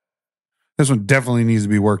yeah. This one definitely needs to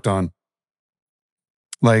be worked on.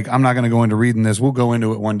 Like, I'm not going to go into reading this. We'll go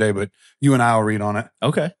into it one day, but you and I will read on it.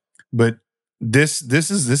 Okay. But this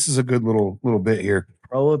is a good little bit here.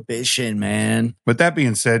 Prohibition, man. But that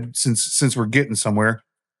being said, since we're getting somewhere,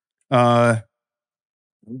 Gus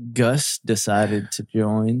decided to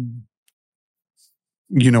join.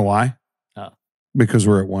 You know why? Oh. Because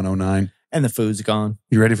we're at 109. And the food's gone.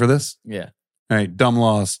 You ready for this? Yeah. All right. Dumb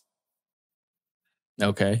laws.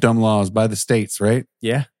 Okay. Dumb laws by the states, right?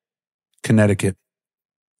 Yeah. Connecticut.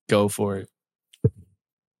 Go for it.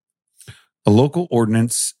 A local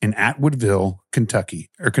ordinance in Atwoodville,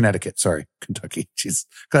 Connecticut. Sorry, Kentucky. Jeez.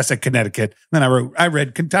 Because I said Connecticut. Then I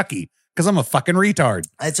read Kentucky because I'm a fucking retard.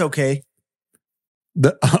 That's okay.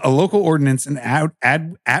 A local ordinance in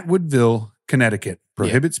Atwoodville, Connecticut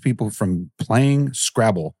prohibits people from playing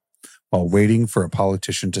Scrabble while waiting for a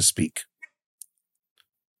politician to speak.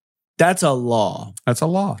 That's a law. That's a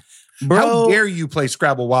law. Bro, how dare you play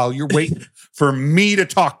Scrabble while you're waiting for me to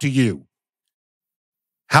talk to you?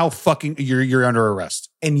 How fucking you're under arrest.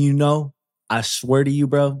 And I swear to you,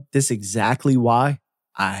 bro, this is exactly why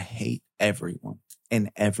I hate everyone and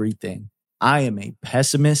everything. I am a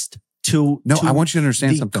pessimist to I want you to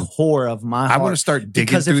understand the something. Core of my heart. I want to start digging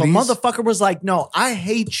because through if a these. motherfucker was like, no, I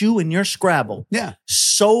hate you and your Scrabble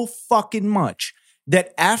so fucking much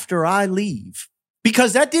that after I leave,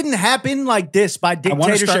 because that didn't happen like this by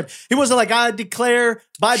dictatorship. He wasn't like, I declare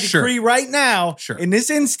by decree right now, in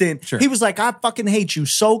this instant. He was like, I fucking hate you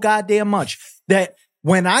so goddamn much that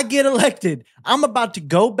when I get elected, I'm about to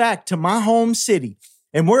go back to my home city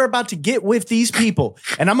and we're about to get with these people.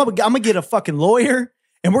 And I'm gonna get a fucking lawyer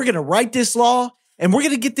and we're gonna write this law and we're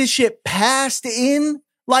gonna get this shit passed in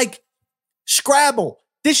like Scrabble.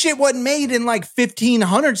 This shit wasn't made in like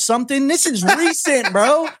 1500 something. This is recent,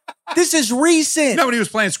 bro. This is recent. Nobody was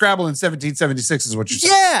playing Scrabble in 1776 is what you're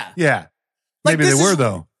saying. Yeah. Yeah. Like, maybe they were,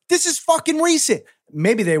 though. This is fucking recent.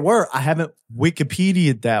 Maybe they were. I haven't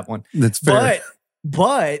Wikipedia'd that one. That's fair.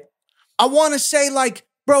 But I want to say, like,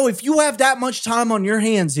 bro, if you have that much time on your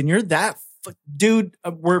hands and you're that, dude,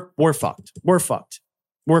 we're fucked. We're fucked.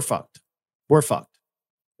 We're fucked. We're fucked.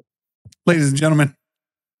 Ladies and gentlemen,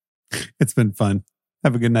 it's been fun.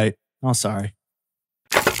 Have a good night. Oh, sorry.